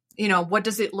 you know, what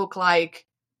does it look like?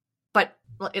 But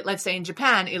let's say in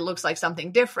Japan, it looks like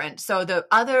something different. So the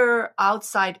other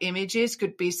outside images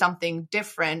could be something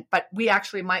different, but we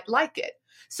actually might like it.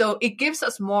 So it gives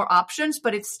us more options,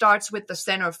 but it starts with the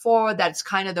center 4 that's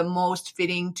kind of the most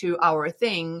fitting to our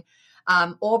thing.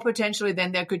 Or potentially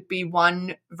then there could be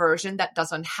one version that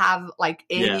doesn't have like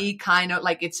any kind of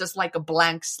like, it's just like a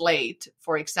blank slate,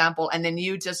 for example, and then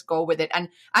you just go with it. And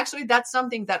actually that's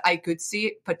something that I could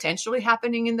see potentially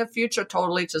happening in the future,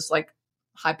 totally just like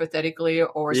hypothetically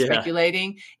or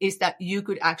speculating, is that you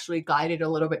could actually guide it a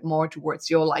little bit more towards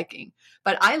your liking.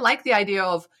 But I like the idea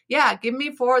of, give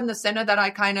me 4 in the center that I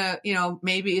kind of, you know,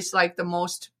 maybe is like the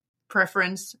most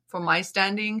preference for my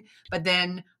standing, but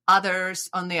then others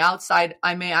on the outside,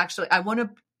 I want to,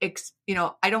 you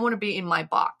know, I don't want to be in my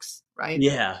box, right?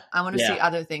 Yeah. I want to see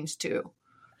other things too.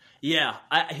 Yeah,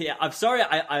 I'm sorry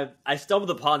I stumbled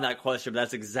upon that question, but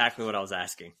that's exactly what I was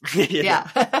asking. Yeah.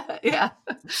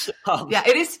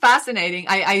 It is fascinating.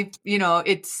 I you know,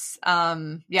 it's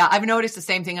I've noticed the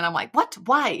same thing, and I'm like, what?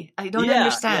 Why? I don't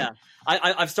understand. Yeah.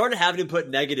 I've started having to put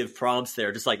negative prompts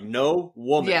there, just like no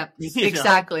woman. Yeah,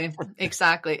 exactly.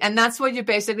 And that's what you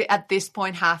basically at this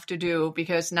point have to do,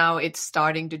 because now it's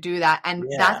starting to do that. And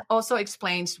that also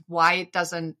explains why it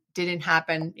didn't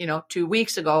happen, you know, 2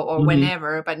 weeks ago or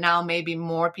whenever, but now maybe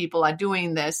more people are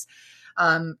doing this.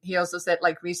 He also said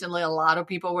like recently a lot of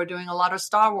people were doing a lot of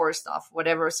Star Wars stuff,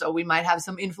 whatever. So we might have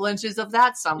some influences of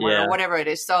that somewhere or whatever it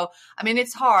is. So, I mean,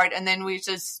 it's hard. And then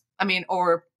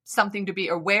or something to be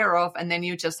aware of. And then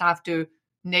you just have to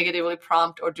negatively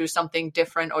prompt or do something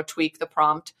different or tweak the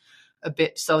prompt a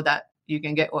bit so that you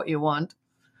can get what you want.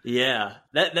 Yeah.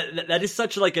 That is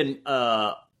such like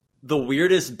the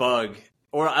weirdest bug,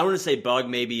 or I want to say bug,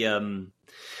 maybe,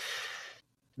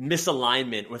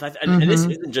 misalignment with, and this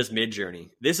isn't just Midjourney.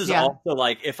 This is also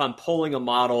like if I'm pulling a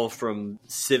model from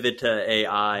Civita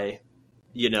AI,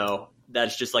 you know,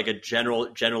 that's just like a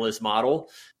generalist model,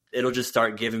 it'll just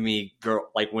start giving me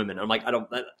women. I'm like, I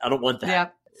don't want that. Yeah.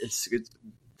 It's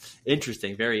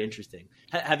interesting, very interesting.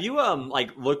 Have you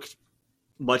looked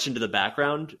much into the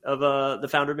background of the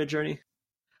founder of Midjourney?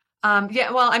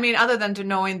 Well, I mean, other than to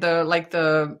knowing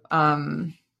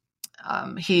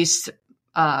he's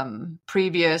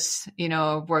previous, you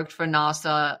know, worked for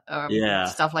NASA,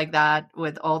 stuff like that,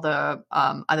 with all the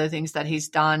other things that he's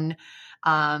done,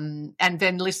 and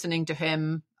then listening to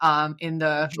him in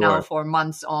the now for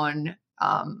months on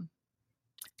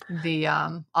the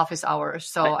office hours.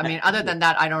 So I mean, other than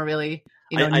that, I don't really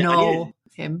know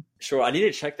him. Sure, I need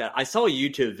to check that. I saw a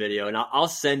YouTube video, and I'll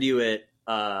send you it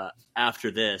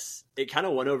after this. It kind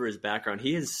of went over his background.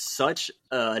 He has such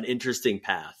an interesting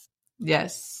path.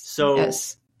 Yes. So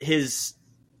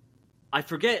I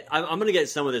forget, I'm going to get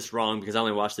some of this wrong because I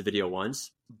only watched the video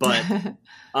once, but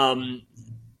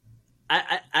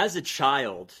as a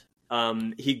child,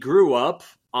 he grew up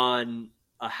on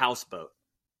a houseboat.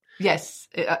 Yes.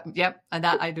 Yep.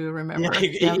 That I do remember.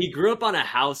 Yeah, he grew up on a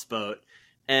houseboat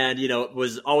and, you know,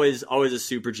 was always a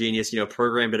super genius, you know,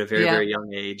 programmed at a very, very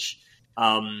young age.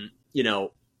 You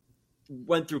know,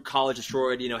 went through college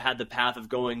assured, you know, had the path of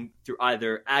going through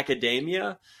either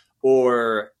academia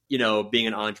or, you know, being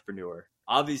an entrepreneur.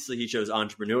 Obviously he chose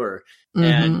entrepreneur,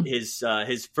 and his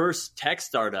first tech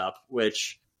startup,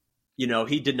 which, you know,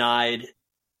 he denied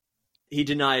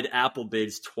Apple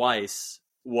bids twice,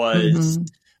 was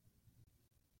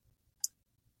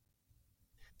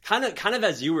kind of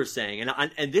as you were saying.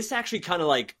 And this actually kind of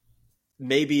like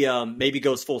maybe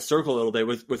goes full circle a little bit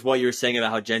with what you were saying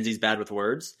about how Gen Z's bad with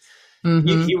words.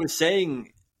 He was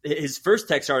saying his first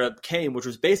tech startup came, which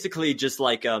was basically just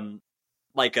like a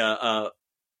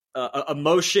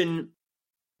motion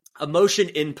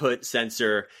input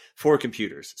sensor for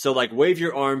computers. So like wave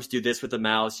your arms, do this with the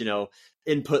mouse, you know,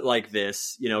 input like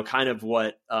this, you know, kind of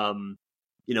what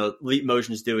you know, Leap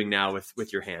Motion is doing now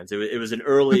with your hands. It was an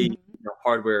early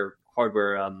hardware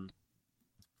hardware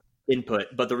input.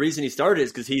 But the reason he started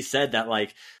is because he said that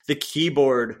like the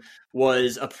keyboard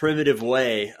was a primitive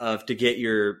way to get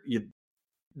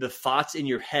the thoughts in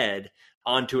your head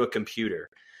onto a computer.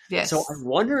 Yes. So I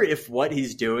wonder if what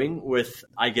he's doing with,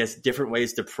 I guess, different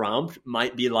ways to prompt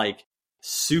might be like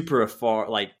super far,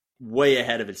 like way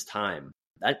ahead of its time.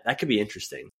 That could be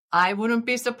interesting. I wouldn't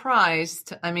be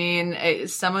surprised. I mean,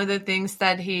 some of the things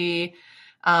that he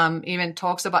even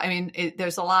talks about, I mean,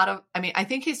 there's a lot of, I mean, I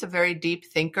think he's a very deep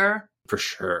thinker. For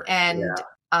sure. And,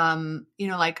 you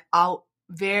know, like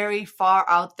very far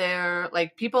out there,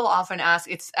 like people often ask,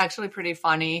 it's actually pretty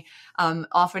funny.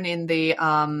 Often in the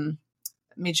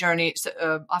Midjourney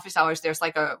office hours, there's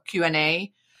like a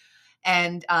Q&A.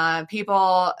 And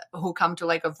people who come to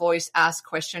like a voice ask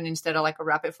question instead of like a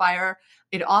rapid fire,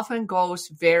 it often goes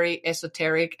very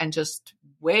esoteric and just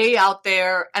way out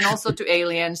there, and also to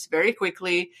aliens very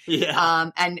quickly.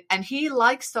 Yeah. And he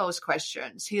likes those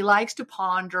questions. He likes to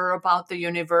ponder about the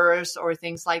universe or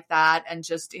things like that, and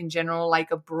just in general,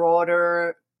 like a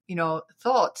broader, you know,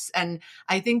 thoughts. And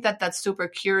I think that that's super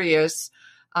curious.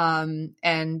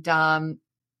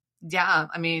 Yeah,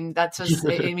 I mean, that's just,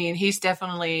 I mean, he's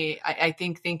definitely, I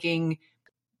think, thinking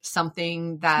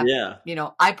something that, you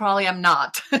know, I probably am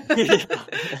not.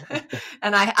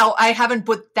 And I haven't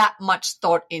put that much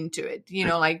thought into it, you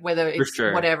know, like whether it's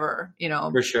whatever, you know,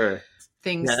 for sure,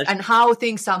 things and how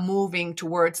things are moving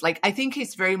towards, like, I think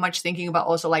he's very much thinking about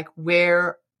also like,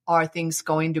 where are things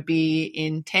going to be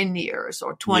in 10 years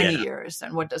or 20 years?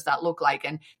 And what does that look like?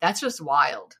 And that's just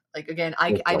wild. Like, again,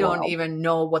 I don't even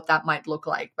know what that might look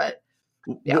like, but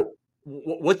yeah.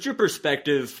 What's your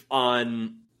perspective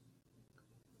on,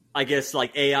 I guess,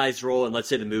 like AI's role in, let's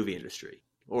say, the movie industry,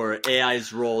 or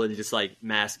AI's role in just like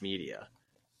mass media?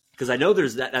 Because I know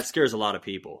there's that scares a lot of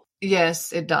people.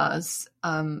 Yes, it does.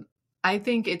 I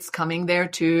think it's coming there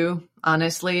too,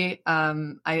 honestly.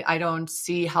 I don't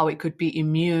see how it could be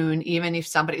immune, even if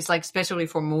somebody's like, especially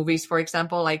for movies, for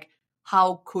example, like,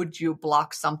 how could you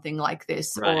block something like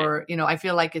this? Right. Or, you know, I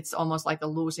feel like it's almost like a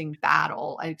losing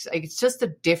battle. It's just a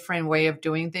different way of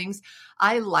doing things.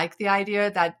 I like the idea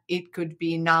that it could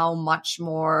be now much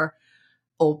more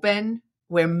open,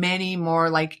 where many more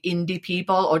like indie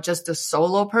people or just a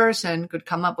solo person could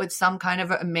come up with some kind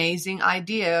of amazing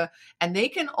idea, and they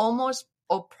can almost,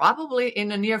 or probably in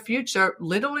the near future,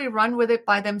 literally run with it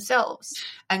by themselves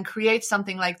and create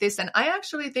something like this. And I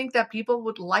actually think that people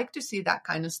would like to see that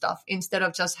kind of stuff instead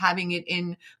of just having it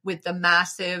in with the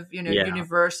massive, you know,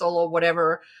 Universal or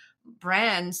whatever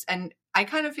brands. And I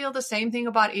kind of feel the same thing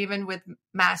about even with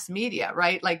mass media,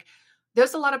 right? Like,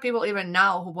 there's a lot of people even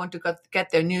now who want to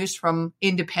get their news from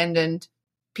independent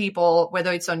people,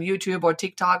 whether it's on YouTube or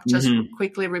TikTok, just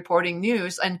quickly reporting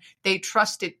news, and they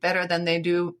trust it better than they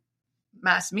do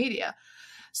mass media.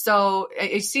 So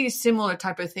I see a similar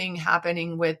type of thing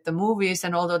happening with the movies.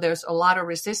 And although there's a lot of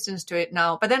resistance to it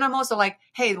now, but then I'm also like,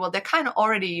 hey, well, they're kind of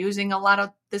already using a lot of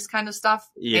this kind of stuff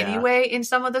anyway in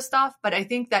some of the stuff. But I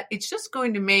think that it's just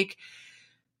going to make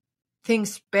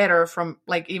things better from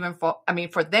like, even for, I mean,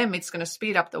 for them, it's going to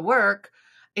speed up the work.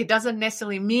 It doesn't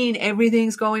necessarily mean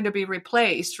everything's going to be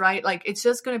replaced, right? Like, it's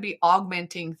just going to be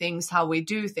augmenting things, how we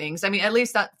do things. I mean, at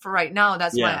least that for right now,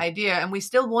 that's my idea. And we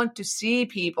still want to see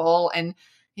people and,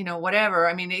 you know, whatever.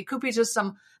 I mean, it could be just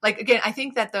some, like, again, I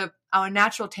think that our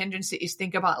natural tendency is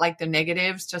think about like the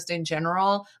negatives just in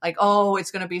general, like, oh,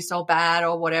 it's going to be so bad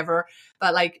or whatever.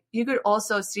 But like, you could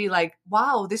also see like,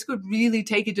 wow, this could really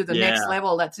take it to the next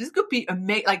level. This could be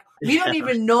amazing. Like, we don't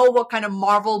even know what kind of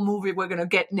Marvel movie we're going to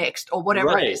get next or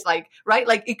whatever it is. Like, right?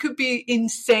 Like, it could be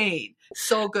insane.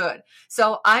 So good.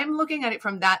 So I'm looking at it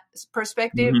from that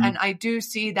perspective. And I do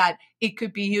see that it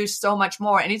could be used so much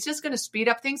more, and it's just going to speed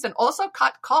up things and also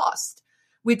cut cost,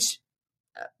 which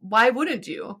why wouldn't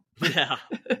you?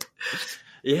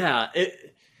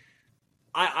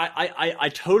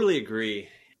 I totally agree.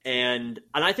 And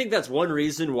I think that's one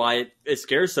reason why it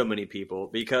scares so many people,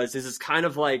 because this is kind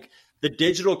of like the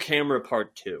digital camera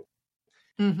part 2.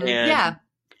 And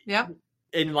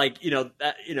and like, you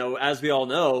know, as we all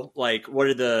know, like, what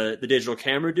did the digital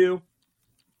camera do?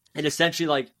 And essentially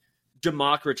like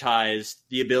democratized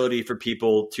the ability for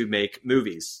people to make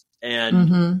movies.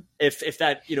 And if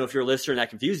that, you know, if you're a listener and that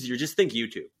confuses you, just think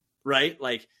YouTube, right?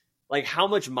 Like how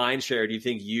much mind share do you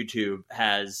think YouTube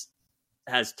has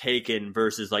taken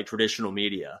versus like traditional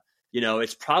media? You know,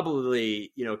 it's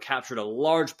probably, you know, captured a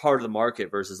large part of the market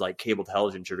versus like cable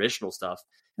television, traditional stuff.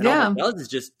 And all it does is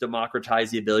just democratize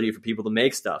the ability for people to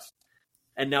make stuff.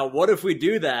 And now what if we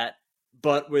do that,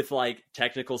 but with like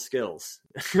technical skills,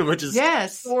 which is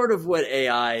sort of what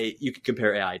you could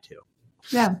compare AI to.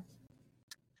 Yeah.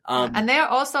 And they're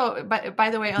also, by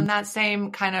the way, on that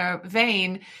same kind of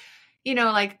vein,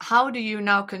 like, how do you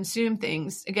now consume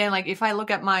things? Again, like if I look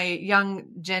at my young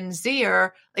Gen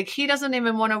Zer, like he doesn't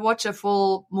even want to watch a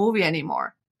full movie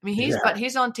anymore. I mean, but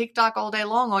he's on TikTok all day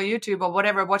long or YouTube or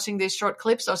whatever, watching these short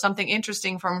clips or something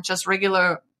interesting from just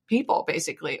regular people,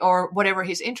 basically, or whatever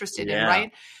he's interested in,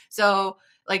 right? So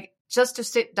like just to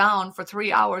sit down for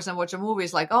 3 hours and watch a movie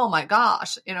is like, oh my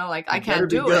gosh, like I can't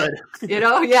do it.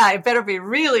 It better be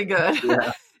really good.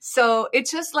 Yeah. So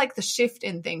it's just like the shift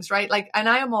in things, right? Like, and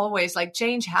I am always like,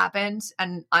 change happens,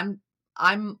 and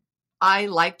I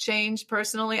like change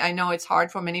personally. I know it's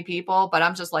hard for many people, but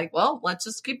I'm just like, well, let's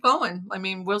just keep going. I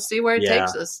mean, we'll see where it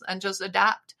takes us and just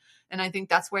adapt. And I think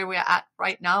that's where we're at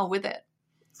right now with it.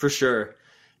 For sure.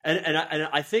 And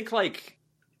I think like,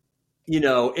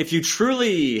 if you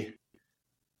truly,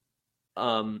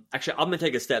 actually, I'm going to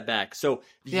take a step back. So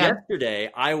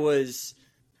yesterday I was,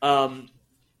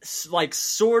 like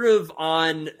sort of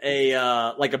on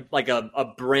a, like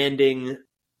a branding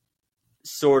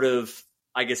sort of,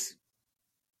 I guess,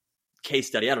 case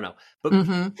study. I don't know,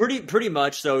 but pretty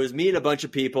much. So it was me and a bunch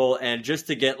of people, and just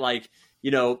to get like,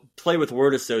 play with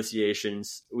word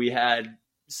associations, we had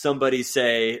somebody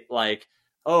say like,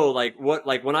 oh, like what,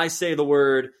 like when I say the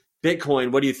word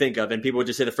Bitcoin, what do you think of? And people would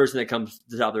just say the first thing that comes to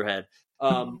the top of their head.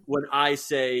 When I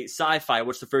say sci-fi,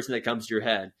 what's the first thing that comes to your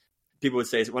head? People would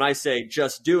say, when I say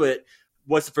just do it,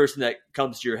 what's the first thing that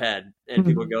comes to your head? And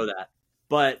people would go that.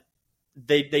 But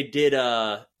they did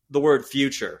the word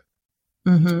future.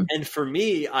 And for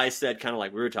me, I said, kind of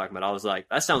like we were talking about, I was like,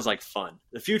 that sounds like fun.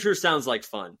 The future sounds like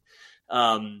fun.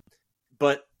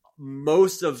 But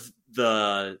most of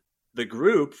the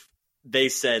group, they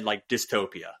said like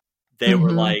dystopia. They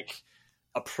were like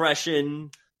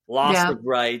oppression, loss of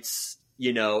rights,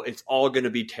 it's all going to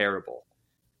be terrible.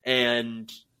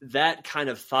 And that kind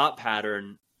of thought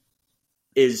pattern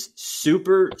is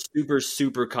super, super,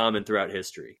 super common throughout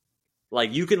history.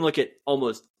 Like you can look at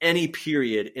almost any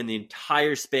period in the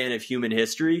entire span of human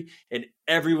history, and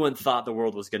everyone thought the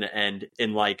world was going to end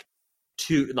in like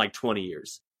 20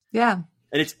 years. Yeah.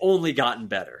 And it's only gotten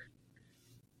better.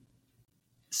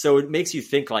 So it makes you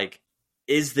think like,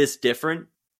 is this different?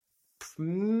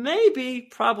 Maybe,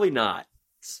 probably not.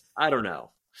 I don't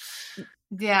know.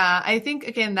 Yeah, I think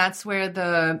again, that's where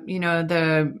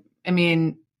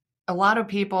a lot of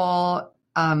people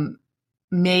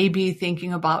may be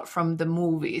thinking about from the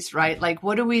movies, right? Like,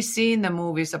 what do we see in the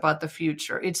movies about the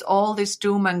future? It's all this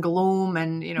doom and gloom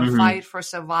and, fight for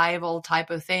survival type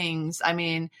of things. I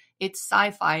mean, it's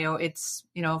sci-fi or it's,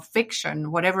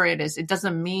 fiction, whatever it is. It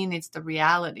doesn't mean it's the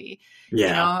reality.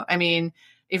 Yeah. I mean,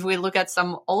 if we look at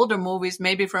some older movies,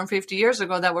 maybe from 50 years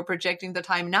ago that were projecting the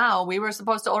time now, we were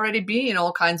supposed to already be in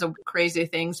all kinds of crazy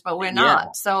things, but we're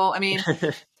not. So, I mean,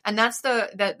 and that's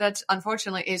that's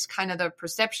unfortunately is kind of the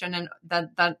perception, and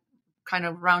that kind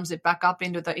of rounds it back up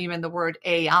into even the word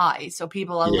AI. So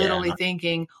people are literally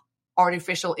thinking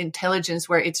artificial intelligence,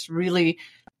 where it's really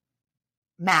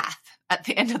math at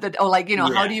the end of the, or like,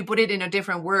 how do you put it in a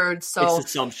different word? So it's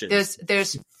assumptions.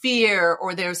 There's fear,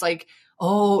 or there's like,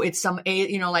 oh, it's some,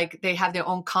 like they have their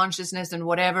own consciousness and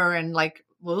whatever. And like,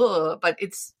 ugh, but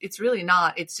it's really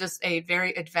not. It's just a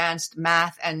very advanced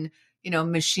math and,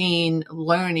 machine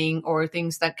learning, or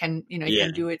things that can, you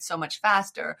can do it so much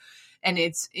faster. And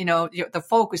it's, the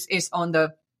focus is on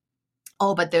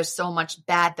but there's so much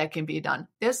bad that can be done.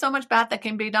 There's so much bad that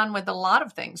can be done with a lot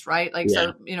of things, right? Like,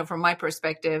 so, from my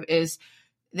perspective is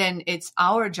then it's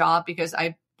our job, because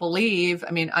I believe,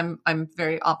 I mean, I'm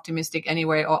very optimistic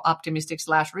anyway, or optimistic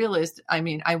 / realist. I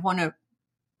mean, I want to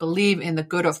believe in the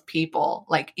good of people,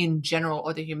 like in general,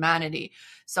 or the humanity.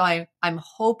 So I'm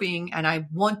hoping, and I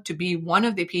want to be one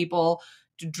of the people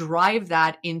to drive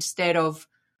that instead of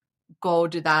go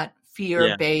to that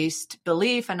fear-based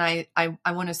belief. And I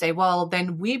want to say, well,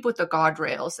 then we put the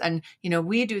guardrails and,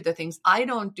 we do the things. I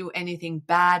don't do anything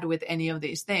bad with any of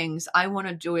these things. I want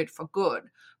to do it for good.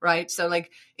 Right. So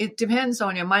like, it depends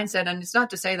on your mindset. And it's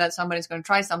not to say that somebody's going to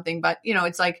try something, but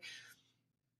it's like,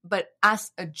 but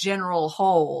as a general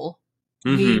whole,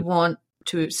 we want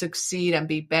to succeed and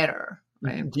be better.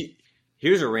 Right.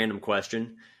 Here's a random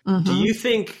question. Do you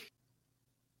think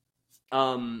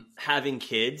having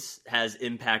kids has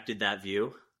impacted that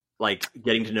view? Like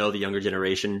getting to know the younger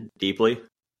generation deeply?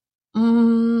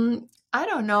 I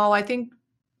don't know. I think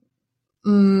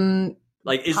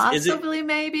like possibly is it...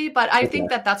 maybe, but I think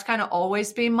that's kind of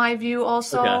always been my view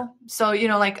also. Okay. So,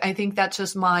 like, I think that's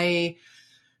just my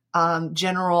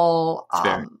general,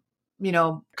 kind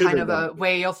of a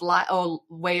way of life or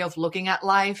way of looking at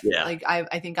life. Yeah. Like,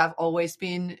 I think I've always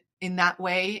been in that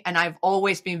way. And I've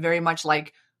always been very much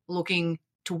like looking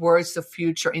towards the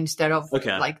future instead of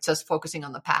like just focusing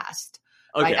on the past.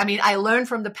 Right? I mean, I learn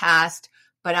from the past,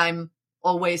 but I'm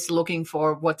always looking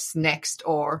for what's next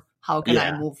or how can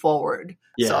I move forward.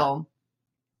 So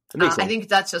I think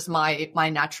that's just my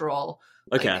natural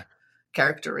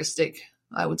characteristic,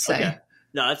 I would say.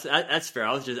 No, that's fair.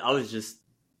 I was just I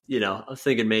was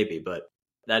thinking maybe, but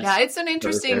that's it's an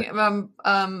interesting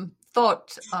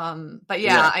thought. But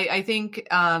I think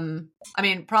I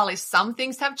mean, probably some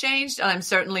things have changed, and I'm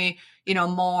certainly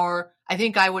more. I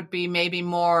think I would be maybe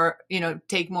more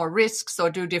take more risks or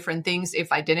do different things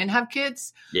if I didn't have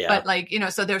kids. But like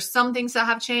so there's some things that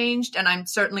have changed, and I'm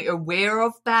certainly aware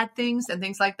of bad things and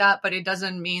things like that. But it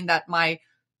doesn't mean that my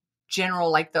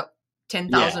general like the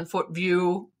 10,000 foot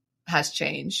view has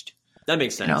changed. That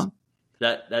makes sense.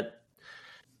 That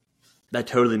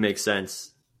totally makes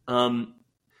sense.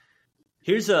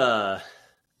 Here's a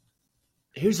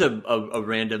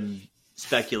random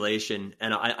speculation,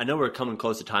 and I know we're coming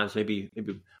close to time, so maybe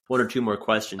one or two more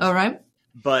questions. All right.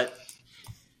 But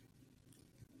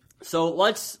so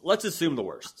let's assume the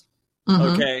worst. Mm-hmm.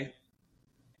 Okay.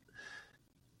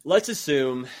 Let's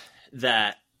assume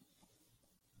that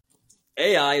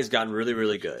AI has gotten really,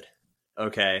 really good.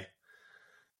 Okay.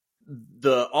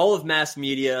 All of mass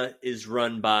media is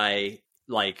run by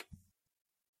like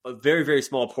a very, very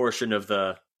small portion of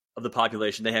the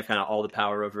population. They have kind of all the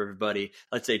power over everybody.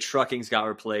 Let's say trucking's got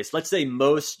replaced. Let's say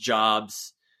most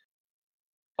jobs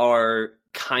are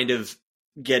kind of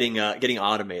getting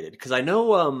automated. Because I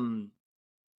know, and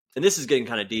this is getting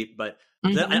kind of deep, but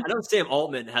I know Sam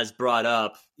Altman has brought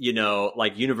up,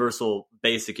 like universal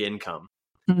basic income.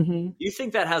 Mm-hmm. Do you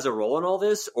think that has a role in all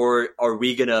this, or are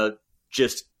we gonna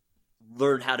just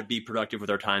learn how to be productive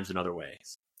with our times in other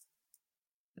ways?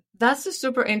 That's a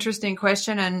super interesting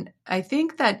question. And I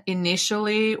think that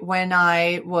initially when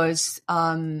I was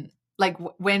when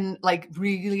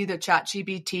really the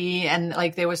ChatGPT and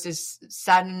like there was this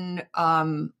sudden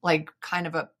like kind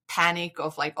of a panic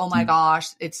of like, oh my gosh,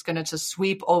 it's going to just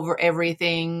sweep over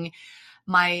everything.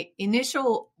 My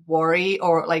initial worry,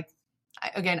 or like,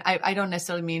 again, I don't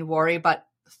necessarily mean worry, but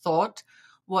thought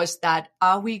was that,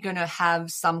 are we going to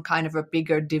have some kind of a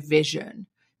bigger division?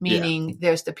 Meaning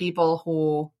there's the people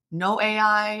who know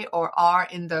AI or are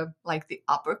in the like the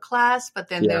upper class, but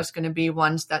then there's going to be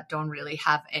ones that don't really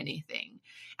have anything.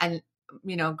 And,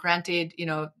 granted,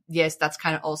 yes, that's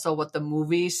kind of also what the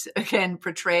movies can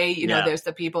portray. There's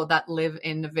the people that live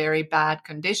in very bad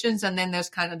conditions, and then there's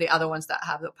kind of the other ones that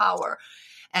have the power.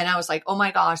 And I was like, oh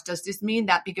my gosh, does this mean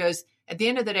that? Because at the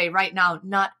end of the day, right now,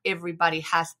 not everybody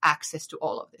has access to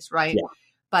all of this, right?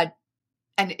 Yeah.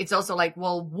 And it's also like,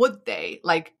 well, would they,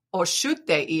 like, or should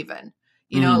they even,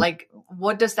 like,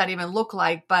 what does that even look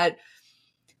like? But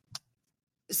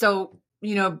so,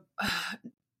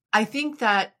 I think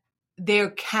that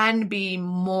there can be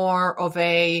more of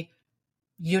a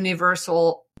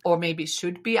universal, or maybe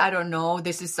should be, I don't know.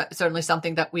 This is certainly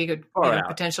something that we could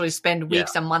potentially spend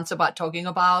weeks and months about talking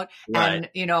about. Right.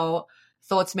 And,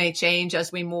 thoughts may change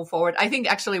as we move forward. I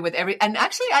think actually and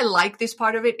actually I like this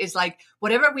part of it is like,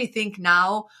 whatever we think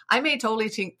now, I may totally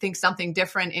think something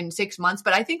different in 6 months,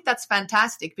 but I think that's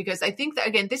fantastic, because I think that,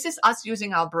 again, this is us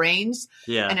using our brains.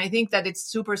 Yeah. And I think that it's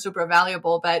super, super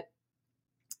valuable, but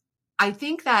I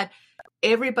think that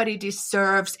everybody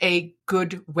deserves a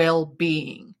good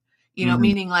well-being,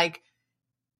 meaning like,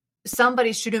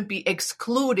 somebody shouldn't be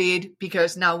excluded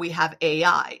because now we have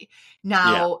AI.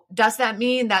 Now, does that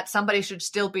mean that somebody should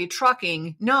still be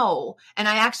trucking? No. And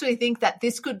I actually think that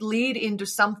this could lead into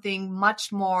something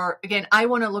much more, again, I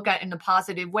want to look at it in a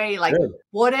positive way. Like,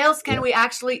 what else can we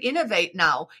actually innovate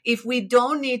now? If we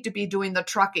don't need to be doing the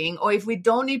trucking, or if we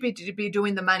don't need to be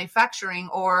doing the manufacturing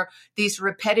or these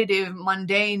repetitive,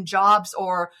 mundane jobs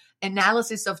or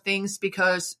analysis of things,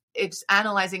 because it's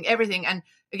analyzing everything. And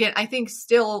again, I think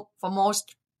still for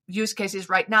most use cases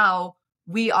right now,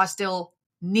 we are still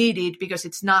needed because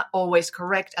it's not always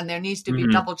correct, and there needs to be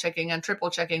double checking and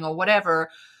triple checking or whatever.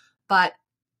 But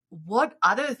what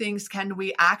other things can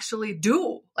we actually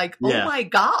do? Like, oh my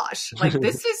gosh, like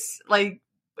this is like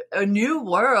a new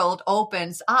world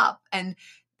opens up, and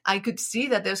I could see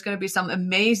that there's going to be some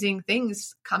amazing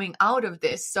things coming out of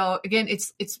this. So again,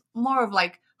 it's more of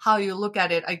like how you look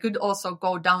at it. I could also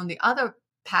go down the other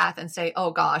path and say, oh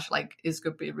gosh, like this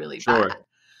could be really bad.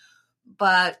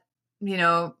 But,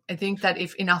 I think that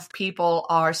if enough people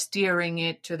are steering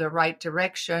it to the right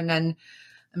direction, and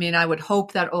I mean, I would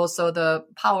hope that also the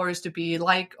powers to be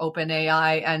like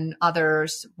OpenAI and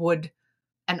others would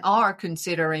and are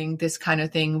considering this kind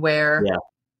of thing where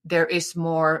there is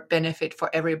more benefit for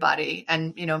everybody.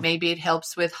 And, maybe it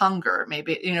helps with hunger,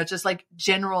 maybe, just like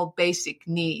general basic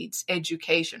needs,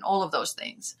 education, all of those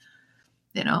things,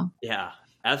 Yeah,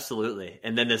 absolutely.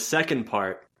 And then the second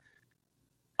part,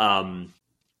 the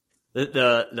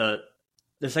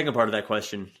second part of that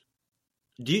question,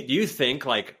 do you think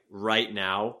like right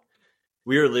now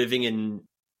we are living in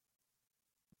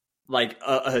like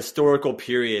a historical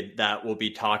period that will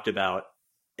be talked about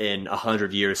in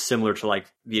 100 years, similar to like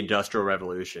the Industrial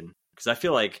Revolution? Because I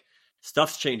feel like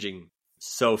stuff's changing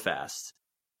so fast.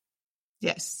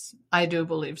 Yes, I do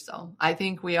believe so. I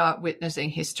think we are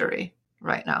witnessing history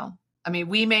right now. I mean,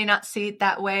 we may not see it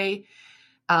that way,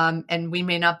 and we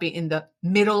may not be in the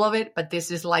middle of it, but this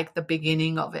is like the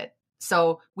beginning of it.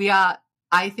 So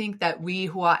I think that we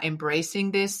who are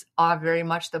embracing this are very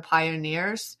much the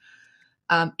pioneers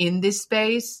in this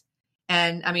space.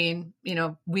 And I mean,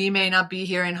 we may not be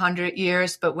here in 100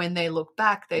 years, but when they look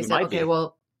back, they say, okay,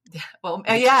 well,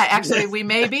 yeah, actually we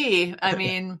may be. I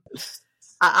mean,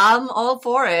 I'm all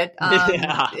for it.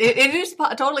 It is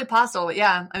totally possible.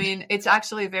 Yeah. I mean, it's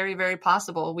actually very, very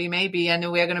possible. We may be, and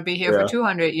we're going to be here for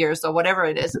 200 years or whatever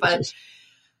it is. But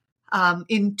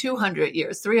in 200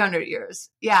 years, 300 years,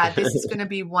 this is going to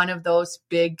be one of those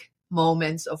big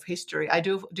moments of history.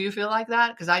 Do you feel like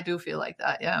that? Because I do feel like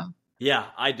that. Yeah. Yeah,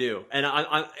 I do. And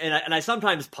I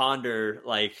sometimes ponder,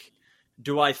 like,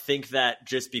 do I think that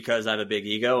just because I have a big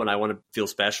ego and I want to feel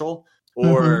special?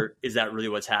 Or is that really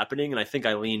what's happening? And I think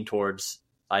I lean towards,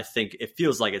 I think it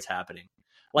feels like it's happening.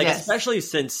 Like, especially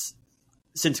since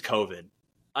COVID.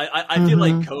 I feel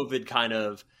like COVID kind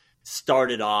of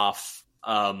started off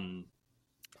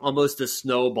almost a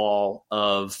snowball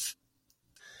of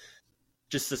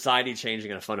just society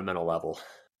changing at a fundamental level.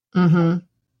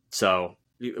 So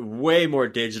way more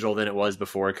digital than it was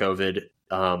before COVID.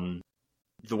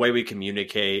 The way we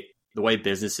communicate, the way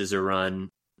businesses are run,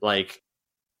 like,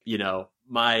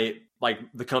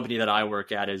 the company that I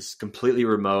work at is completely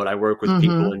remote. I work with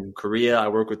people in Korea. I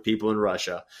work with people in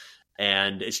Russia.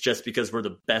 And it's just because we're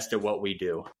the best at what we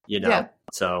do,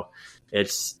 So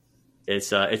it's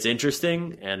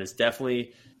interesting, and it's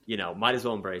definitely, might as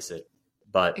well embrace it.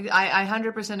 But I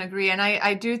 100% agree. And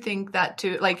I do think that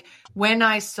too, like when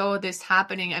I saw this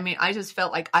happening, I mean, I just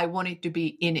felt like I wanted to be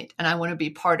in it and I want to be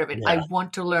part of it. I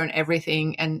want to learn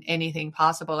everything and anything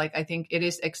possible. Like, I think it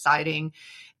is exciting.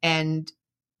 And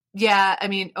I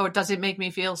mean, or does it make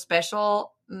me feel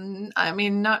special? I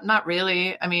mean, not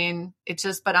really. I mean, it's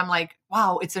just, but I'm like,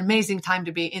 wow, it's an amazing time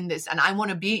to be in this. And I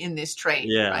want to be in this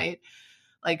train, right?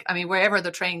 Like, I mean, wherever the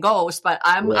train goes, but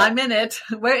I'm in it.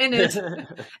 We're in it.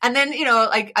 And then,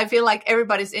 like, I feel like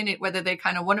everybody's in it, whether they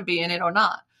kind of want to be in it or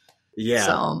not. Yeah.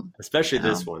 So, especially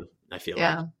this one, I feel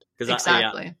like. Because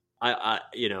exactly. I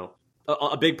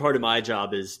a big part of my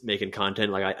job is making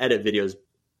content. Like, I edit videos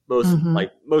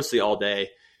mostly all day.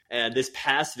 And this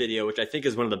past video, which I think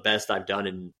is one of the best I've done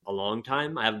in a long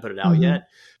time, I haven't put it out yet,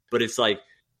 but it's like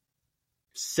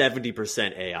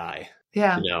 70% AI.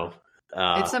 Yeah.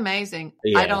 It's amazing.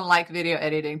 I don't like video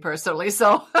editing personally,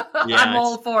 so I'm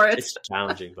all for it. It's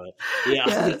challenging, but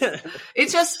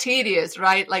it's just tedious,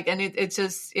 right? Like, and it's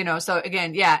just, so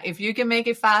again, if you can make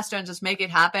it faster and just make it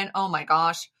happen, oh my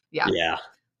gosh.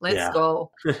 Let's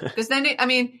go. Because then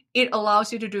it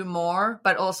allows you to do more,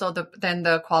 but also then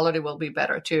the quality will be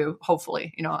better too,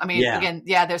 hopefully. Again,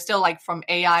 there's still, like, from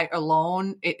AI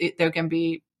alone, there can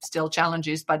be still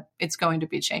challenges, but it's going to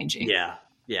be changing. Yeah.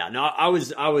 No, I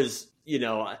was,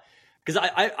 because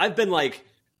I've been like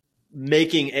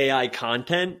making AI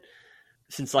content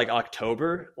since like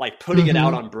October, like putting it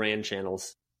out on brand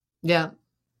channels. Yeah.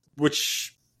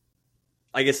 Which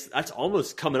I guess that's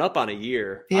almost coming up on a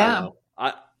year. Yeah.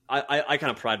 I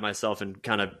kind of pride myself in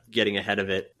kind of getting ahead of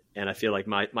it. And I feel like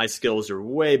my skills are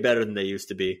way better than they used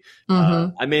to be.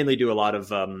 I mainly do a lot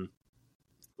of,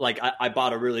 I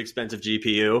bought a really expensive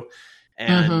GPU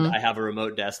and I have a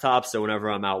remote desktop. So whenever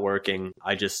I'm out working,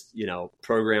 I just,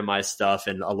 program my stuff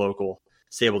in a local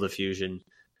Stable Diffusion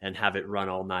and have it run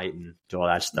all night and do all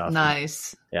that stuff.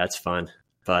 Nice. And, it's fun.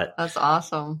 But that's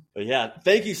awesome. But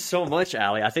thank you so much,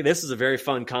 Alie. I think this is a very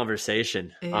fun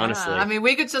conversation, honestly. I mean,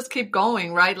 we could just keep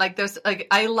going, right? Like,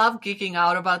 I love geeking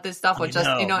out about this stuff, or just,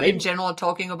 in general,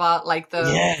 talking about like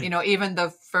even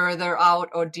the further out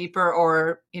or deeper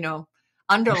or,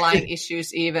 underlying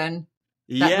issues even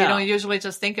that we don't usually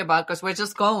just think about because we're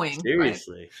just going.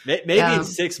 Seriously. Right? Maybe in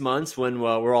 6 months when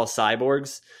we're all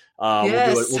cyborgs,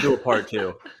 we'll do a part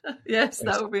 2. Yes,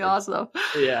 that would be awesome.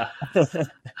 Yeah.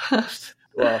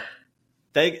 Well,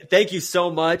 thank you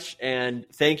so much. And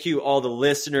thank you all the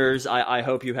listeners. I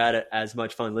hope you had as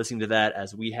much fun listening to that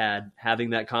as we had having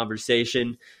that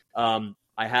conversation.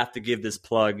 I have to give this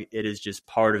plug. It is just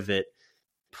part of it.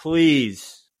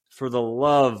 Please, for the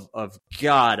love of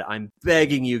God, I'm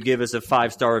begging you, give us a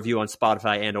 5-star review on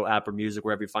Spotify and or Apple Music,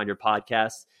 wherever you find your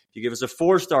podcasts. If you give us a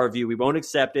 4-star review, we won't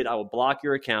accept it. I will block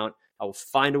your account. I will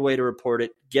find a way to report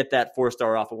it. Get that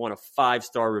 4-star off. I want a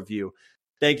 5-star review.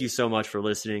 Thank you so much for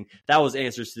listening. That was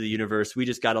Answers to the Universe. We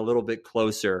just got a little bit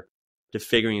closer to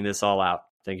figuring this all out.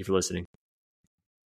 Thank you for listening.